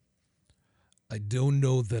 I don't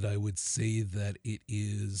know that I would say that it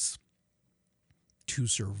is to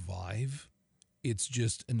survive. It's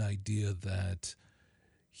just an idea that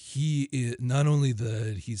not only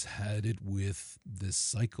that he's had it with this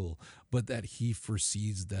cycle, but that he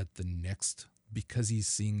foresees that the next, because he's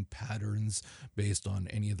seeing patterns based on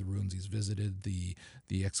any of the ruins he's visited, the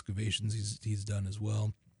excavations he's done as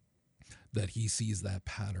well, that he sees that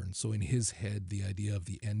pattern. So in his head, the idea of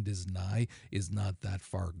the end is nigh is not that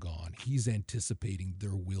far gone. He's anticipating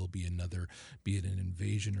there will be another, be it an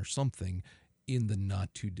invasion or something, in the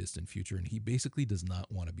not too distant future. And he basically does not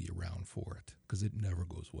want to be around for it because it never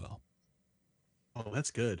goes well. Oh,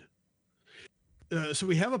 that's good. So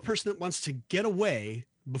we have a person that wants to get away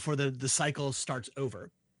before the cycle starts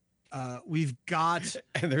over. We've got...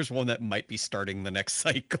 And there's one that might be starting the next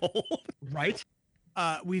cycle. Right.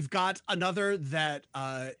 We've got another that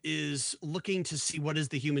is looking to see what is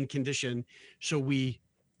the human condition. So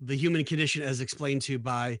the human condition as explained to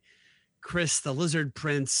by Chris, the Lizard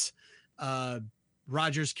Prince,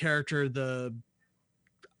 Roger's character,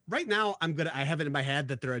 right now I have it in my head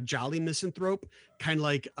that they're a jolly misanthrope, kind of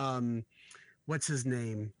like, what's his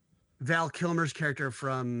name? Val Kilmer's character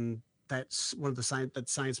from that's one of that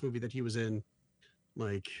science movie that he was in,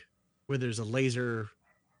 like where there's a laser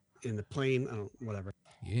in the plane. I don't, whatever.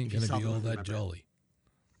 He ain't going to be all that jolly.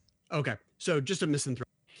 Okay. So just a misanthrope.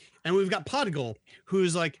 And we've got Podigal,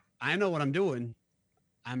 who's like, I know what I'm doing.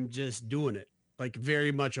 I'm just doing it. Like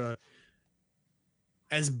very much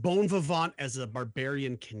as bon vivant as a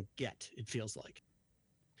barbarian can get, it feels like.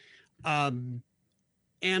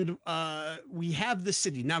 And we have the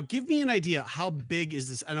city. Now give me an idea. How big is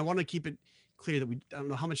this? And I want to keep it clear that I don't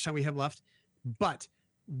know how much time we have left, but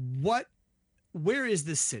where is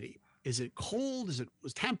this city? Is it cold?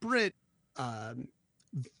 Was temperate?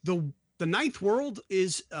 The ninth world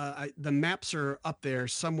is, the maps are up there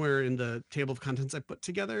somewhere in the table of contents I put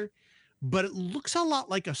together, but it looks a lot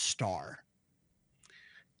like a star,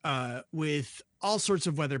 with all sorts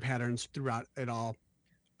of weather patterns throughout it all.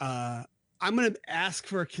 I'm going to ask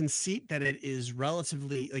for a conceit that it is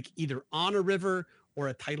relatively like either on a river or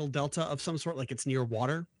a tidal delta of some sort, like it's near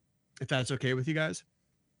water, if that's okay with you guys.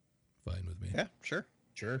 Fine with me. Yeah, sure.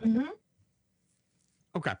 Sure. Mm-hmm.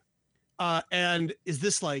 Okay. And is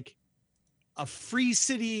this like a free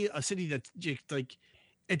city, a city that's like,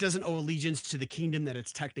 it doesn't owe allegiance to the kingdom that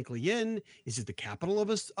it's technically in? Is it the capital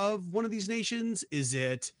of one of these nations? Is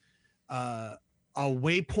it a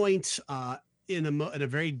waypoint in a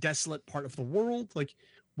very desolate part of the world? Like,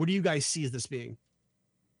 what do you guys see as this being?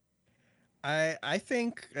 I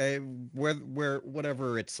think where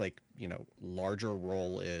whatever its like, larger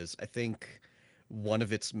role is, I think one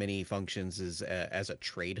of its many functions is as a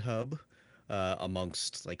trade hub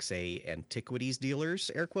amongst, like, say, antiquities dealers,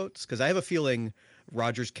 air quotes, because I have a feeling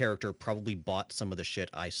Roger's character probably bought some of the shit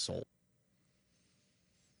I sold.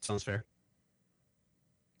 Sounds fair.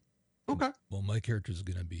 Okay. Well, my character is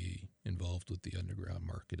going to be involved with the underground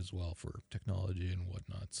market as well for technology and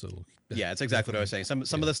whatnot. So yeah, it's exactly what I was saying. Some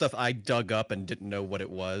of the stuff I dug up and didn't know what it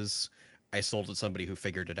was, I sold to somebody who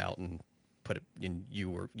figured it out and put it in.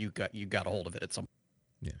 You got a hold of it at some.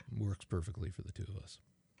 Yeah, works perfectly for the two of us.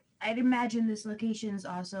 I'd imagine this location is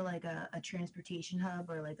also like a transportation hub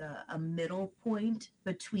or like a middle point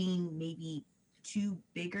between maybe two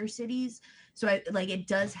bigger cities. So it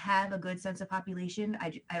does have a good sense of population.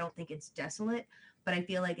 I don't think it's desolate, but I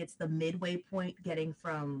feel like it's the midway point getting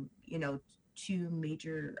from, two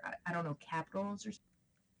major, I don't know, capitals or something.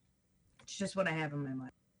 It's just what I have in my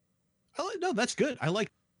mind. No, that's good. I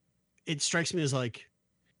like it. Strikes me as like,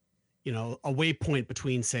 a waypoint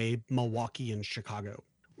between, say, Milwaukee and Chicago,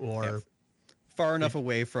 or far enough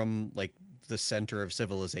away from like the center of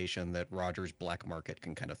civilization that Roger's black market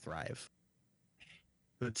can kind of thrive.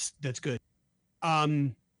 That's good.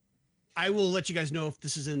 I will let you guys know if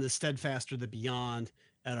this is in the Steadfast or the Beyond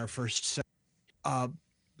at our first set.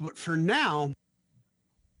 But for now,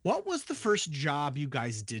 what was the first job you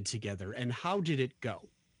guys did together, and how did it go?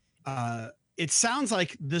 It sounds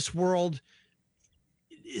like this world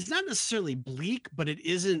is not necessarily bleak, but it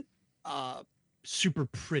isn't super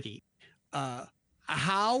pretty.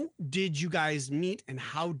 How did you guys meet, and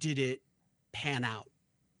how did it pan out?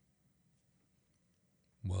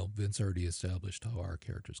 Well, Vince already established how our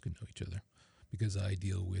characters can know each other, because I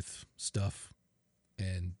deal with stuff,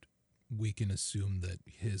 and we can assume that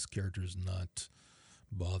his character is not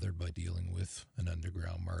bothered by dealing with an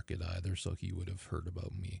underground market either, so he would have heard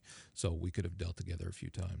about me. So we could have dealt together a few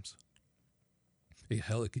times.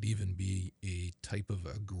 Hell, it could even be a type of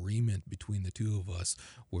agreement between the two of us,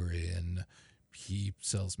 wherein he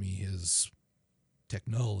sells me his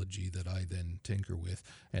technology that I then tinker with,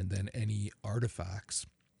 and then any artifacts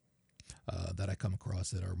that I come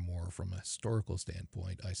across that are more from a historical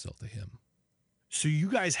standpoint, I sell to him. So you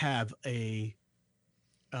guys have an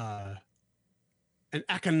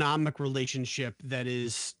economic relationship that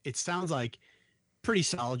is, it sounds like, pretty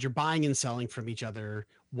solid. You're buying and selling from each other.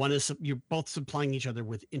 You're both supplying each other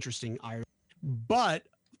with interesting items. But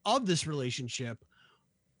of this relationship,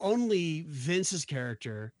 only Vince's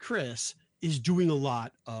character, Chris, is doing a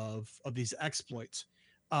lot of these exploits.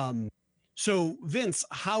 So Vince,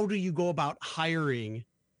 how do you go about hiring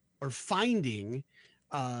or finding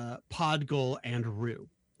Podgul and Rue?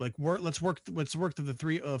 Like, let's work through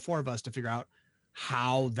the four of us to figure out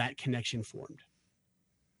how that connection formed.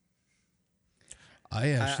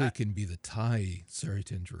 I actually can be the tie. Sorry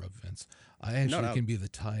to interrupt, Vince. I actually can be the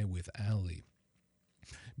tie with Allie,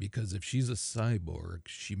 because if she's a cyborg,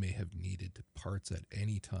 she may have needed parts at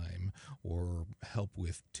any time or help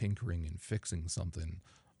with tinkering and fixing something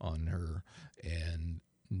on her. And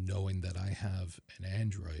knowing that I have an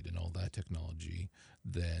android and all that technology,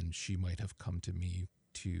 then she might have come to me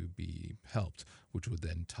to be helped, which would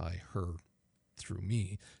then tie her through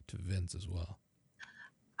me to Vince as well.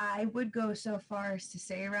 I would go so far as to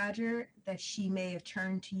say, Roger, that she may have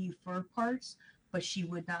turned to you for parts, but she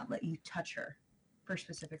would not let you touch her for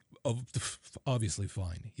specific. Obviously,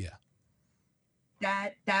 fine. Yeah.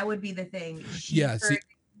 That would be the thing.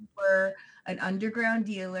 For an underground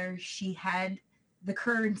dealer, she had the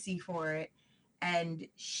currency for it, and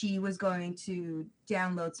she was going to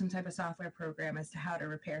download some type of software program as to how to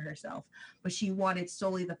repair herself, but she wanted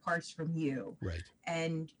solely the parts from you. Right.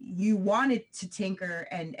 And you wanted to tinker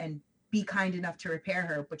and be kind enough to repair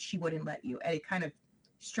her, but she wouldn't let you. And it kind of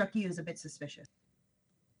struck you as a bit suspicious.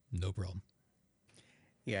 No problem.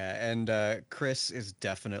 Yeah, and Chris is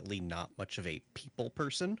definitely not much of a people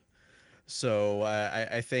person. So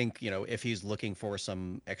I think, if he's looking for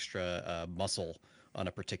some extra muscle on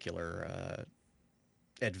a particular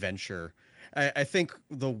adventure, I think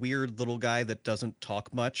the weird little guy that doesn't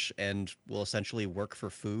talk much and will essentially work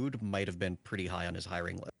for food might have been pretty high on his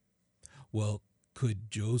hiring list. Well,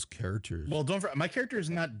 could Joe's character... Well, my character is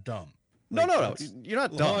not dumb. No, you're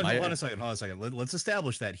not dumb. Hold on a second. Let's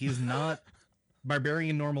establish that he's not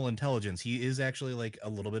barbarian normal intelligence. He is actually like a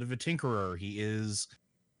little bit of a tinkerer.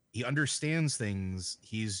 He understands things.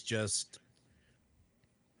 He's just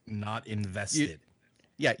not invested.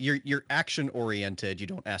 You're action oriented. You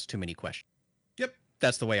don't ask too many questions. Yep.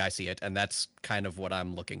 That's the way I see it, and that's kind of what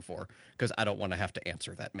I'm looking for, because I don't want to have to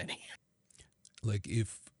answer that many. Like,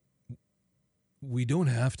 if we don't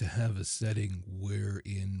have to have a setting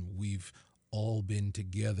wherein we've all been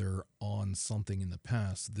together on something in the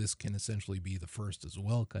past, this can essentially be the first as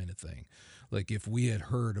well, kind of thing. Like, if we had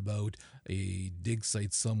heard about a dig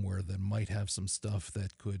site somewhere that might have some stuff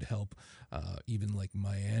that could help even like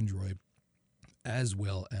my android as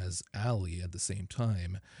well as Allie at the same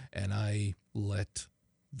time, and I let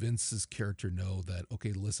Vince's character know that,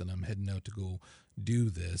 okay, listen, I'm heading out to go do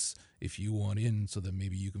this. If you want in so that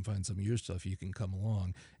maybe you can find some of your stuff, you can come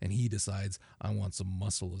along. And he decides, I want some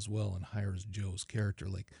muscle as well, and hires Joe's character.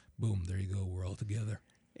 Like, boom, there you go. We're all together.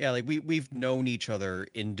 Yeah, like we've known each other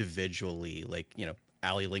individually. Like,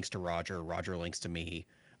 Allie links to Roger, Roger links to me,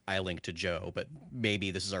 I link to Joe, but maybe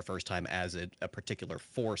this is our first time as a particular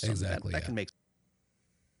force. Exactly. That can make.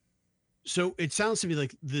 So it sounds to me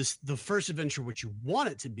like the first adventure, what you want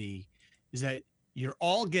it to be, is that you're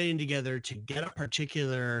all getting together to get a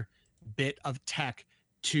particular bit of tech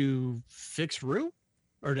to fix Rue,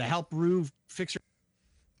 or to help Rue fix her.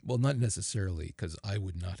 Well, not necessarily, because I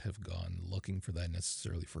would not have gone looking for that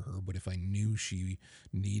necessarily for her. But if I knew she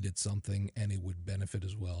needed something and it would benefit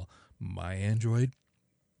as well my android,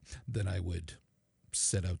 then I would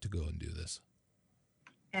set out to go and do this.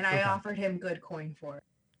 And I Okay. offered him good coin for it.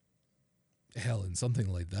 Hell, in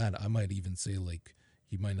something like that, I might even say, like,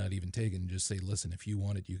 he might not even take it and just say, listen, if you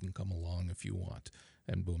want it, you can come along if you want.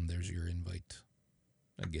 And boom, there's your invite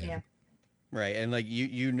again. Yeah. Right, and like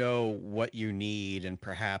you know what you need and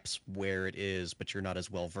perhaps where it is, but you're not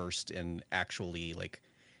as well versed in actually like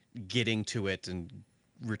getting to it and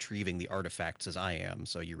retrieving the artifacts as I am.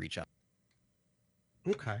 So you reach out.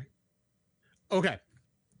 Okay.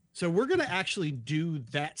 So we're gonna actually do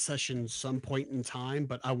that session some point in time,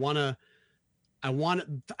 but I want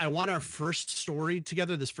our first story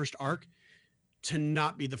together, this first arc, to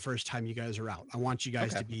not be the first time you guys are out. I want you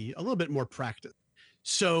guys Okay. to be a little bit more practiced.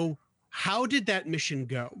 So how did that mission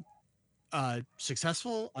go?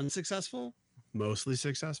 Successful, unsuccessful, mostly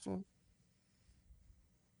successful?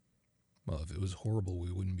 Well, if it was horrible,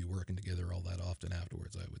 we wouldn't be working together all that often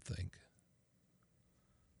afterwards, I would think.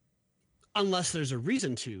 Unless there's a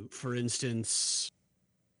reason to. For instance,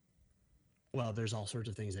 well, there's all sorts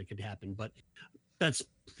of things that could happen, but that's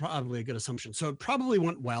probably a good assumption. So it probably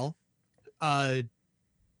went well. Did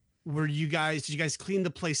you guys clean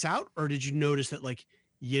the place out, or did you notice that like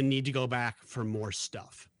you need to go back for more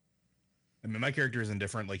stuff? I mean, my character is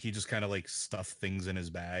indifferent. Like, he just kind of like stuffed things in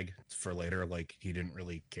his bag for later. Like, he didn't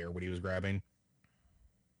really care what he was grabbing.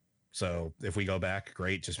 So if we go back,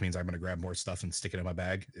 great. Just means I'm going to grab more stuff and stick it in my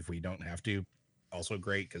bag. If we don't have to, also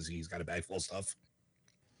great, because he's got a bag full of stuff.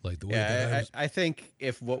 Like the way that I Yeah, was. I think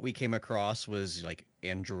if what we came across was like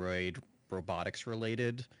android robotics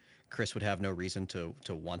related, Chris would have no reason to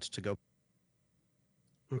want to go.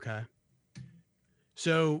 Okay.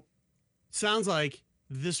 So sounds like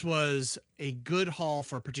this was a good haul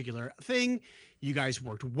for a particular thing. You guys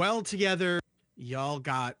worked well together. Y'all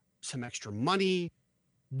got some extra money.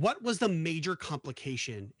 What was the major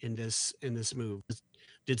complication in this move?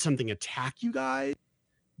 Did something attack you guys?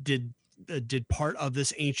 Did part of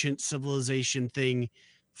this ancient civilization thing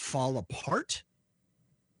fall apart?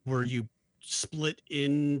 Were you split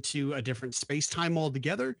into a different space time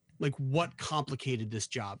altogether? Like, what complicated this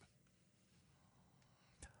job?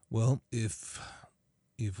 Well, if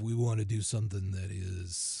we want to do something that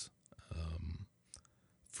is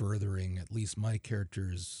furthering at least my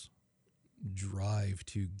character's drive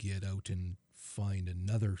to get out and find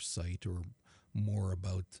another site or more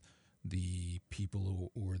about the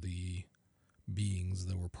people or the beings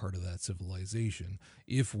that were part of that civilization,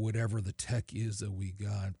 if whatever the tech is that we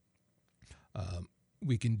got,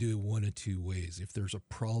 we can do it one of two ways. If there's a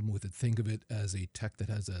problem with it, think of it as a tech that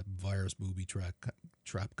has a virus booby trap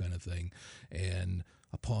kind of thing, and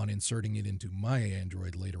upon inserting it into my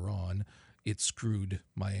android later on, it screwed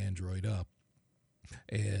my android up.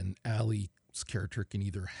 And Allie's character can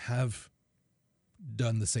either have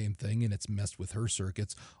done the same thing and it's messed with her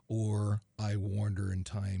circuits, or I warned her in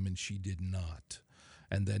time and she did not.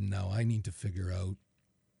 And then now I need to figure out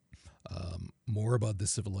more about the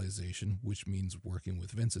civilization, which means working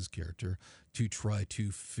with Vince's character to try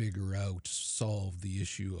to figure out, solve the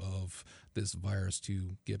issue of this virus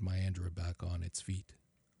to get my android back on its feet.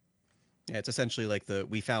 Yeah, it's essentially like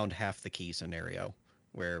we found half the key scenario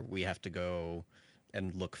where we have to go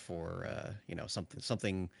and look for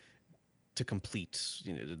something to complete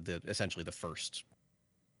essentially the first.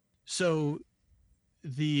 So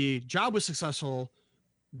the job was successful,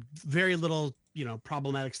 very little,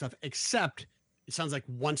 problematic stuff, except it sounds like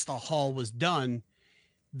once the haul was done,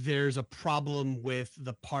 there's a problem with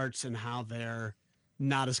the parts and how they're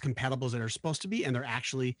not as compatible as they're supposed to be. And they're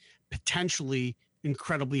actually potentially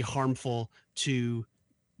incredibly harmful to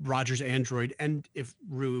Roger's android. And if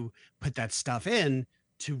Rue put that stuff in,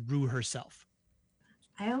 to Rue herself.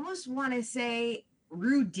 I almost want to say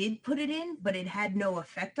Rue did put it in, but it had no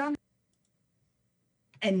effect on her.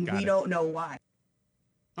 And Got we it. don't know why.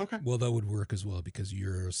 Okay. Well, that would work as well because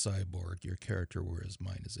you're a cyborg, your character, whereas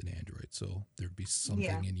mine is an android. So there'd be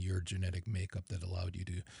something in your genetic makeup that allowed you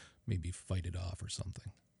to maybe fight it off or something.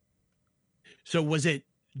 So did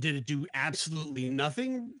it do absolutely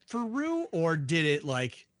nothing for Rue, or did it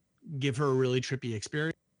like give her a really trippy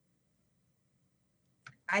experience?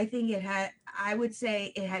 I would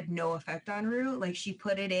say it had no effect on Rue. Like, she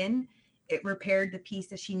put it in, it repaired the piece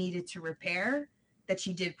that she needed to repair that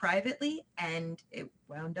she did privately, and it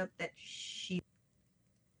wound up that she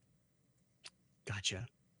Gotcha.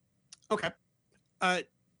 Okay.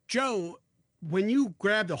 Joe, when you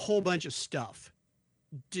grabbed a whole bunch of stuff,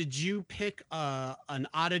 did you pick an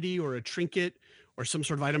oddity or a trinket or some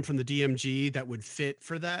sort of item from the DMG that would fit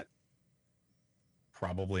for that?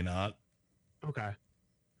 Probably not. Okay.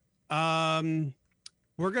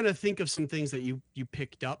 We're gonna think of some things that you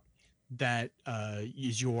picked up that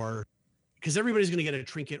is your, because everybody's gonna get a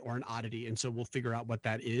trinket or an oddity, and so we'll figure out what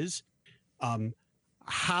that is.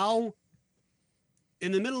 How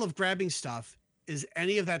in the middle of grabbing stuff, is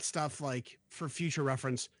any of that stuff, like for future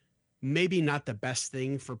reference, maybe not the best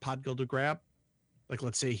thing for Podgill to grab? Like,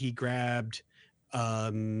 let's say he grabbed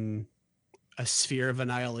a sphere of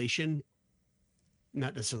annihilation.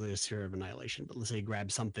 Not necessarily a sphere of annihilation, but let's say he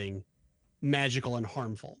grabbed something magical and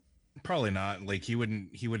harmful. Probably not. Like he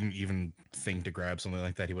wouldn't even think to grab something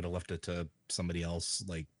like that. He would have left it to somebody else.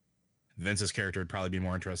 Like Vince's character would probably be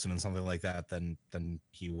more interested in something like that than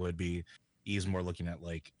he would be. He's more looking at,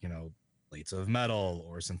 like, you know, plates of metal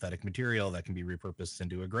or synthetic material that can be repurposed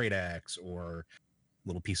into a great axe, or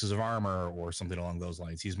little pieces of armor or something along those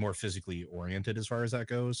lines. He's more physically oriented as far as that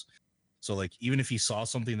goes. So like, even if he saw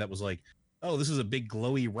something that was like, oh, this is a big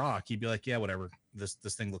glowy rock, he'd be like, yeah, whatever. This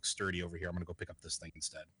thing looks sturdy over here. I'm gonna go pick up this thing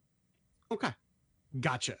instead. Okay.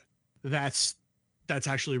 Gotcha. That's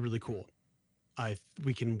actually really cool. I think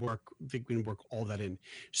we can work all that in.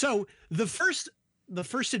 So the first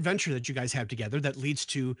adventure that you guys have together that leads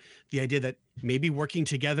to the idea that maybe working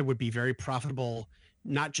together would be very profitable,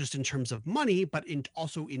 not just in terms of money, but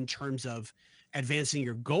also in terms of advancing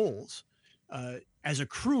your goals. As a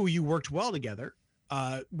crew, you worked well together.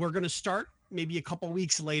 We're going to start maybe a couple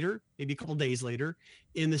weeks later, maybe a couple days later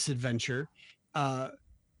in this adventure.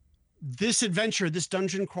 This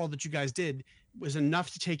dungeon crawl that you guys did was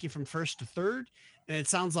enough to take you from first to third. And it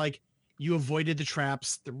sounds like you avoided the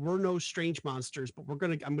traps. There were no strange monsters, but I'm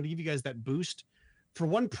going to give you guys that boost for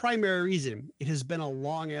one primary reason. It has been a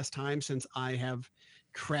long ass time since I have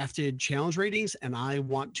crafted challenge ratings, and I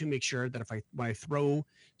want to make sure that when I throw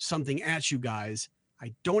something at you guys,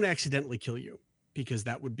 I don't accidentally kill you, because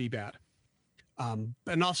that would be bad.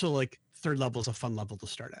 And also, like, third level is a fun level to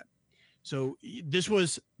start at. So this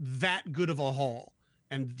was that good of a haul,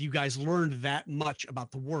 and you guys learned that much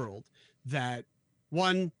about the world that,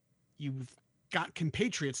 one, you've got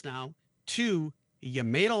compatriots now, two, you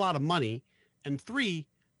made a lot of money, and three,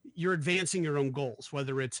 you're advancing your own goals,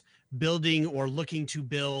 whether it's building or looking to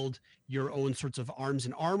build your own sorts of arms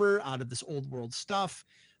and armor out of this old world stuff.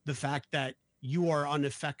 The fact that you are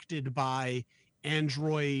unaffected by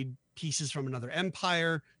android pieces from another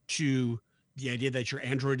empire, to the idea that your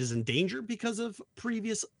android is in danger because of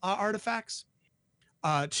previous artifacts,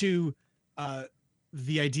 to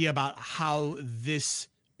the idea about how this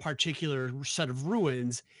particular set of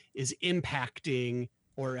ruins is impacting,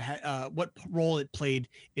 or what role it played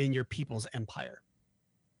in your people's empire.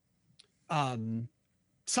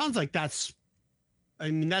 Sounds like that's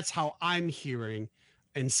how I'm hearing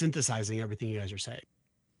and synthesizing everything you guys are saying.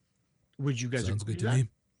 Would you guys Sounds agree good to that? me.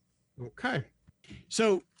 Okay.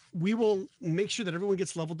 So we will make sure that everyone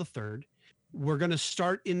gets leveled to third. We're going to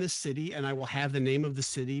start in the city, and I will have the name of the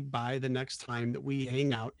city by the next time that we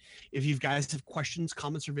hang out. If you guys have questions,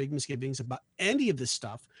 comments, or vague misgivings about any of this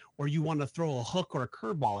stuff, or you want to throw a hook or a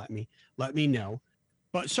curveball at me, let me know.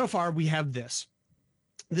 But so far, we have this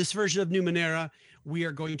version of Numenera. We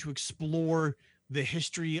are going to explore the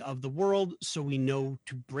history of the world, so we know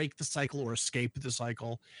to break the cycle or escape the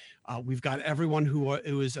cycle. We've got everyone who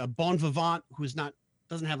is a bon vivant, who's not,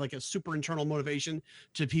 doesn't have like a super internal motivation,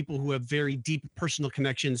 to people who have very deep personal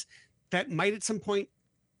connections that might at some point,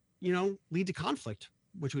 lead to conflict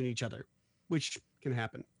between each other, which can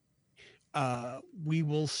happen. We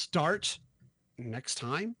will start next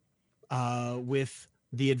time with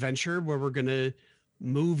the adventure where we're going to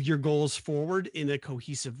move your goals forward in a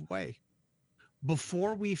cohesive way.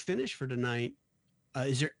 Before we finish for tonight,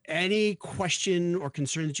 is there any question or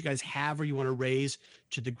concern that you guys have, or you want to raise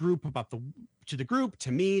to the group about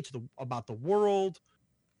to me, about the world?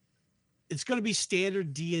 It's going to be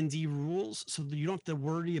standard D&D rules, so that you don't have to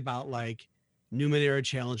worry about like Numenera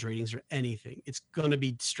challenge ratings or anything. It's going to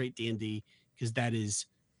be straight D&D, because that is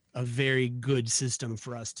a very good system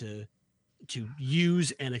for us to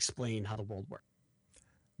use and explain how the world works.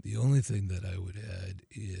 The only thing that I would add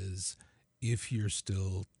is, if you're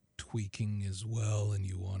still tweaking as well and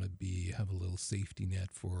you want to have a little safety net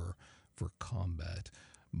for combat,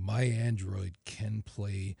 my android can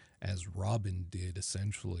play as Robin did,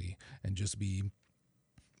 essentially, and just be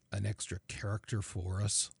an extra character for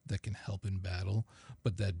us that can help in battle,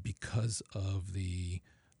 but that because of the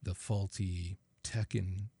faulty tech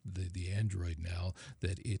in the android now,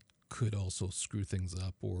 that it could also screw things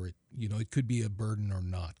up, or it could be a burden or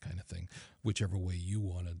not kind of thing, whichever way you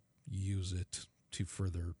want to use it to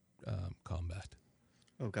further combat.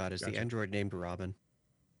 Oh God, is Gotcha. the android named Robin?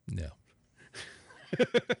 No.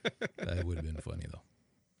 That would have been funny though.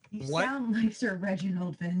 You What? sound like Sir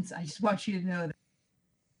Reginald, Vince. I just want you to know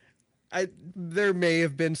that. There may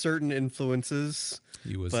have been certain influences,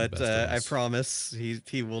 He was but the best of I us. promise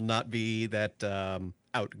he will not be that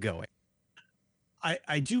outgoing.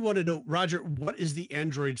 I do want to know, Roger, what is the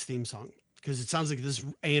Android's theme song? Because it sounds like this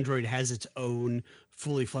Android has its own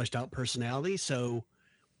fully fleshed out personality. So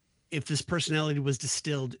if this personality was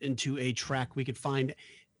distilled into a track we could find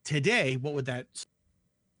today, what would that?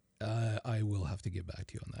 I will have to get back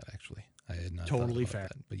to you on that. Actually, I had not Totally thought about fair.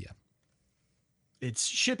 that, but yeah. It's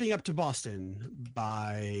Shipping Up to Boston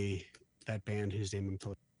by that band whose name I'm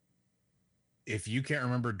totally. If you can't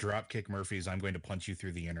remember Dropkick Murphys, I'm going to punch you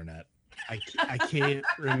through the internet. I can't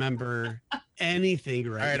remember anything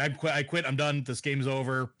right. All right, I quit. I'm done. This game's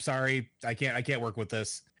over. Sorry, I can't work with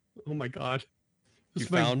this. Oh my god. You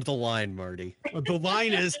This might- found the line, Marty. The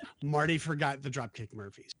line is Marty forgot the Dropkick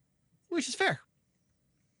Murphys, which is fair.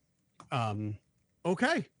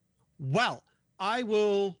 Okay. Well, I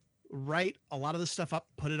will write a lot of this stuff up,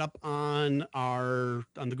 put it up on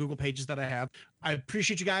the Google pages that I have. I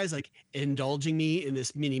appreciate you guys like indulging me in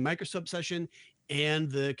this mini microscope session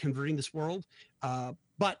and the converting this world.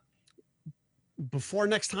 But before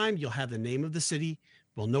next time, you'll have the name of the city.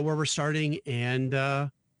 We'll know where we're starting, and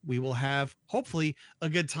we will have hopefully a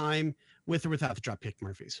good time with or without the Dropkick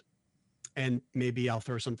Murphys. And maybe I'll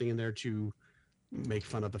throw something in there to make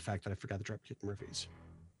fun of the fact that I forgot the Dropkick Murphys.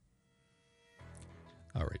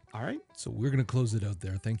 All right. All right. So we're going to close it out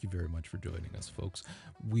there. Thank you very much for joining us, folks.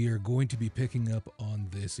 We are going to be picking up on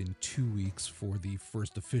this in 2 weeks for the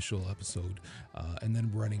first official episode, and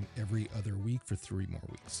then running every other week for 3 more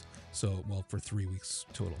weeks. So, well, for 3 weeks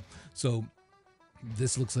total. So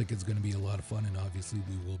this looks like it's going to be a lot of fun, and obviously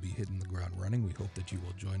we will be hitting the ground running. We hope that you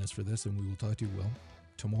will join us for this, and we will talk to you, well,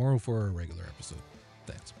 tomorrow for our regular episode.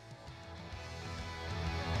 Thanks.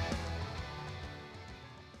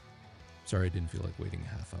 Sorry, I didn't feel like waiting a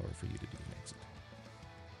half hour for you to do an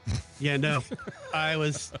exit. Yeah, no, I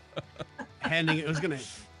was I was going to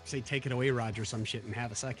say, take it away, Roger, some shit, and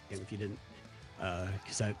have a second if you didn't.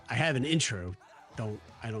 Because I have an intro.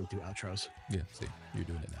 I don't do outros. Yeah, see, you're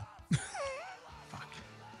doing it now. Fuck.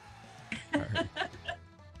 All right.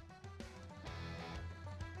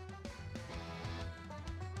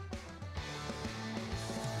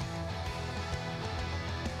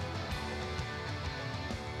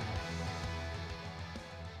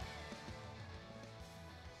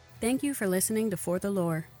 Thank you for listening to For the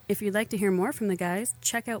Lore. If you'd like to hear more from the guys,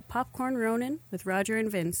 check out Popcorn Ronin with Roger and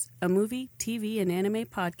Vince, a movie, TV, and anime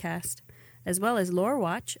podcast, as well as Lore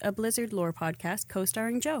Watch, a Blizzard lore podcast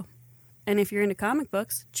co-starring Joe. And if you're into comic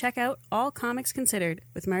books, check out All Comics Considered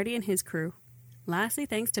with Marty and his crew. Lastly,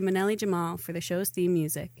 thanks to Manelli Jamal for the show's theme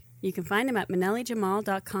music. You can find him at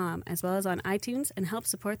manellijamal.com as well as on iTunes, and help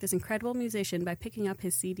support this incredible musician by picking up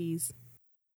his CDs.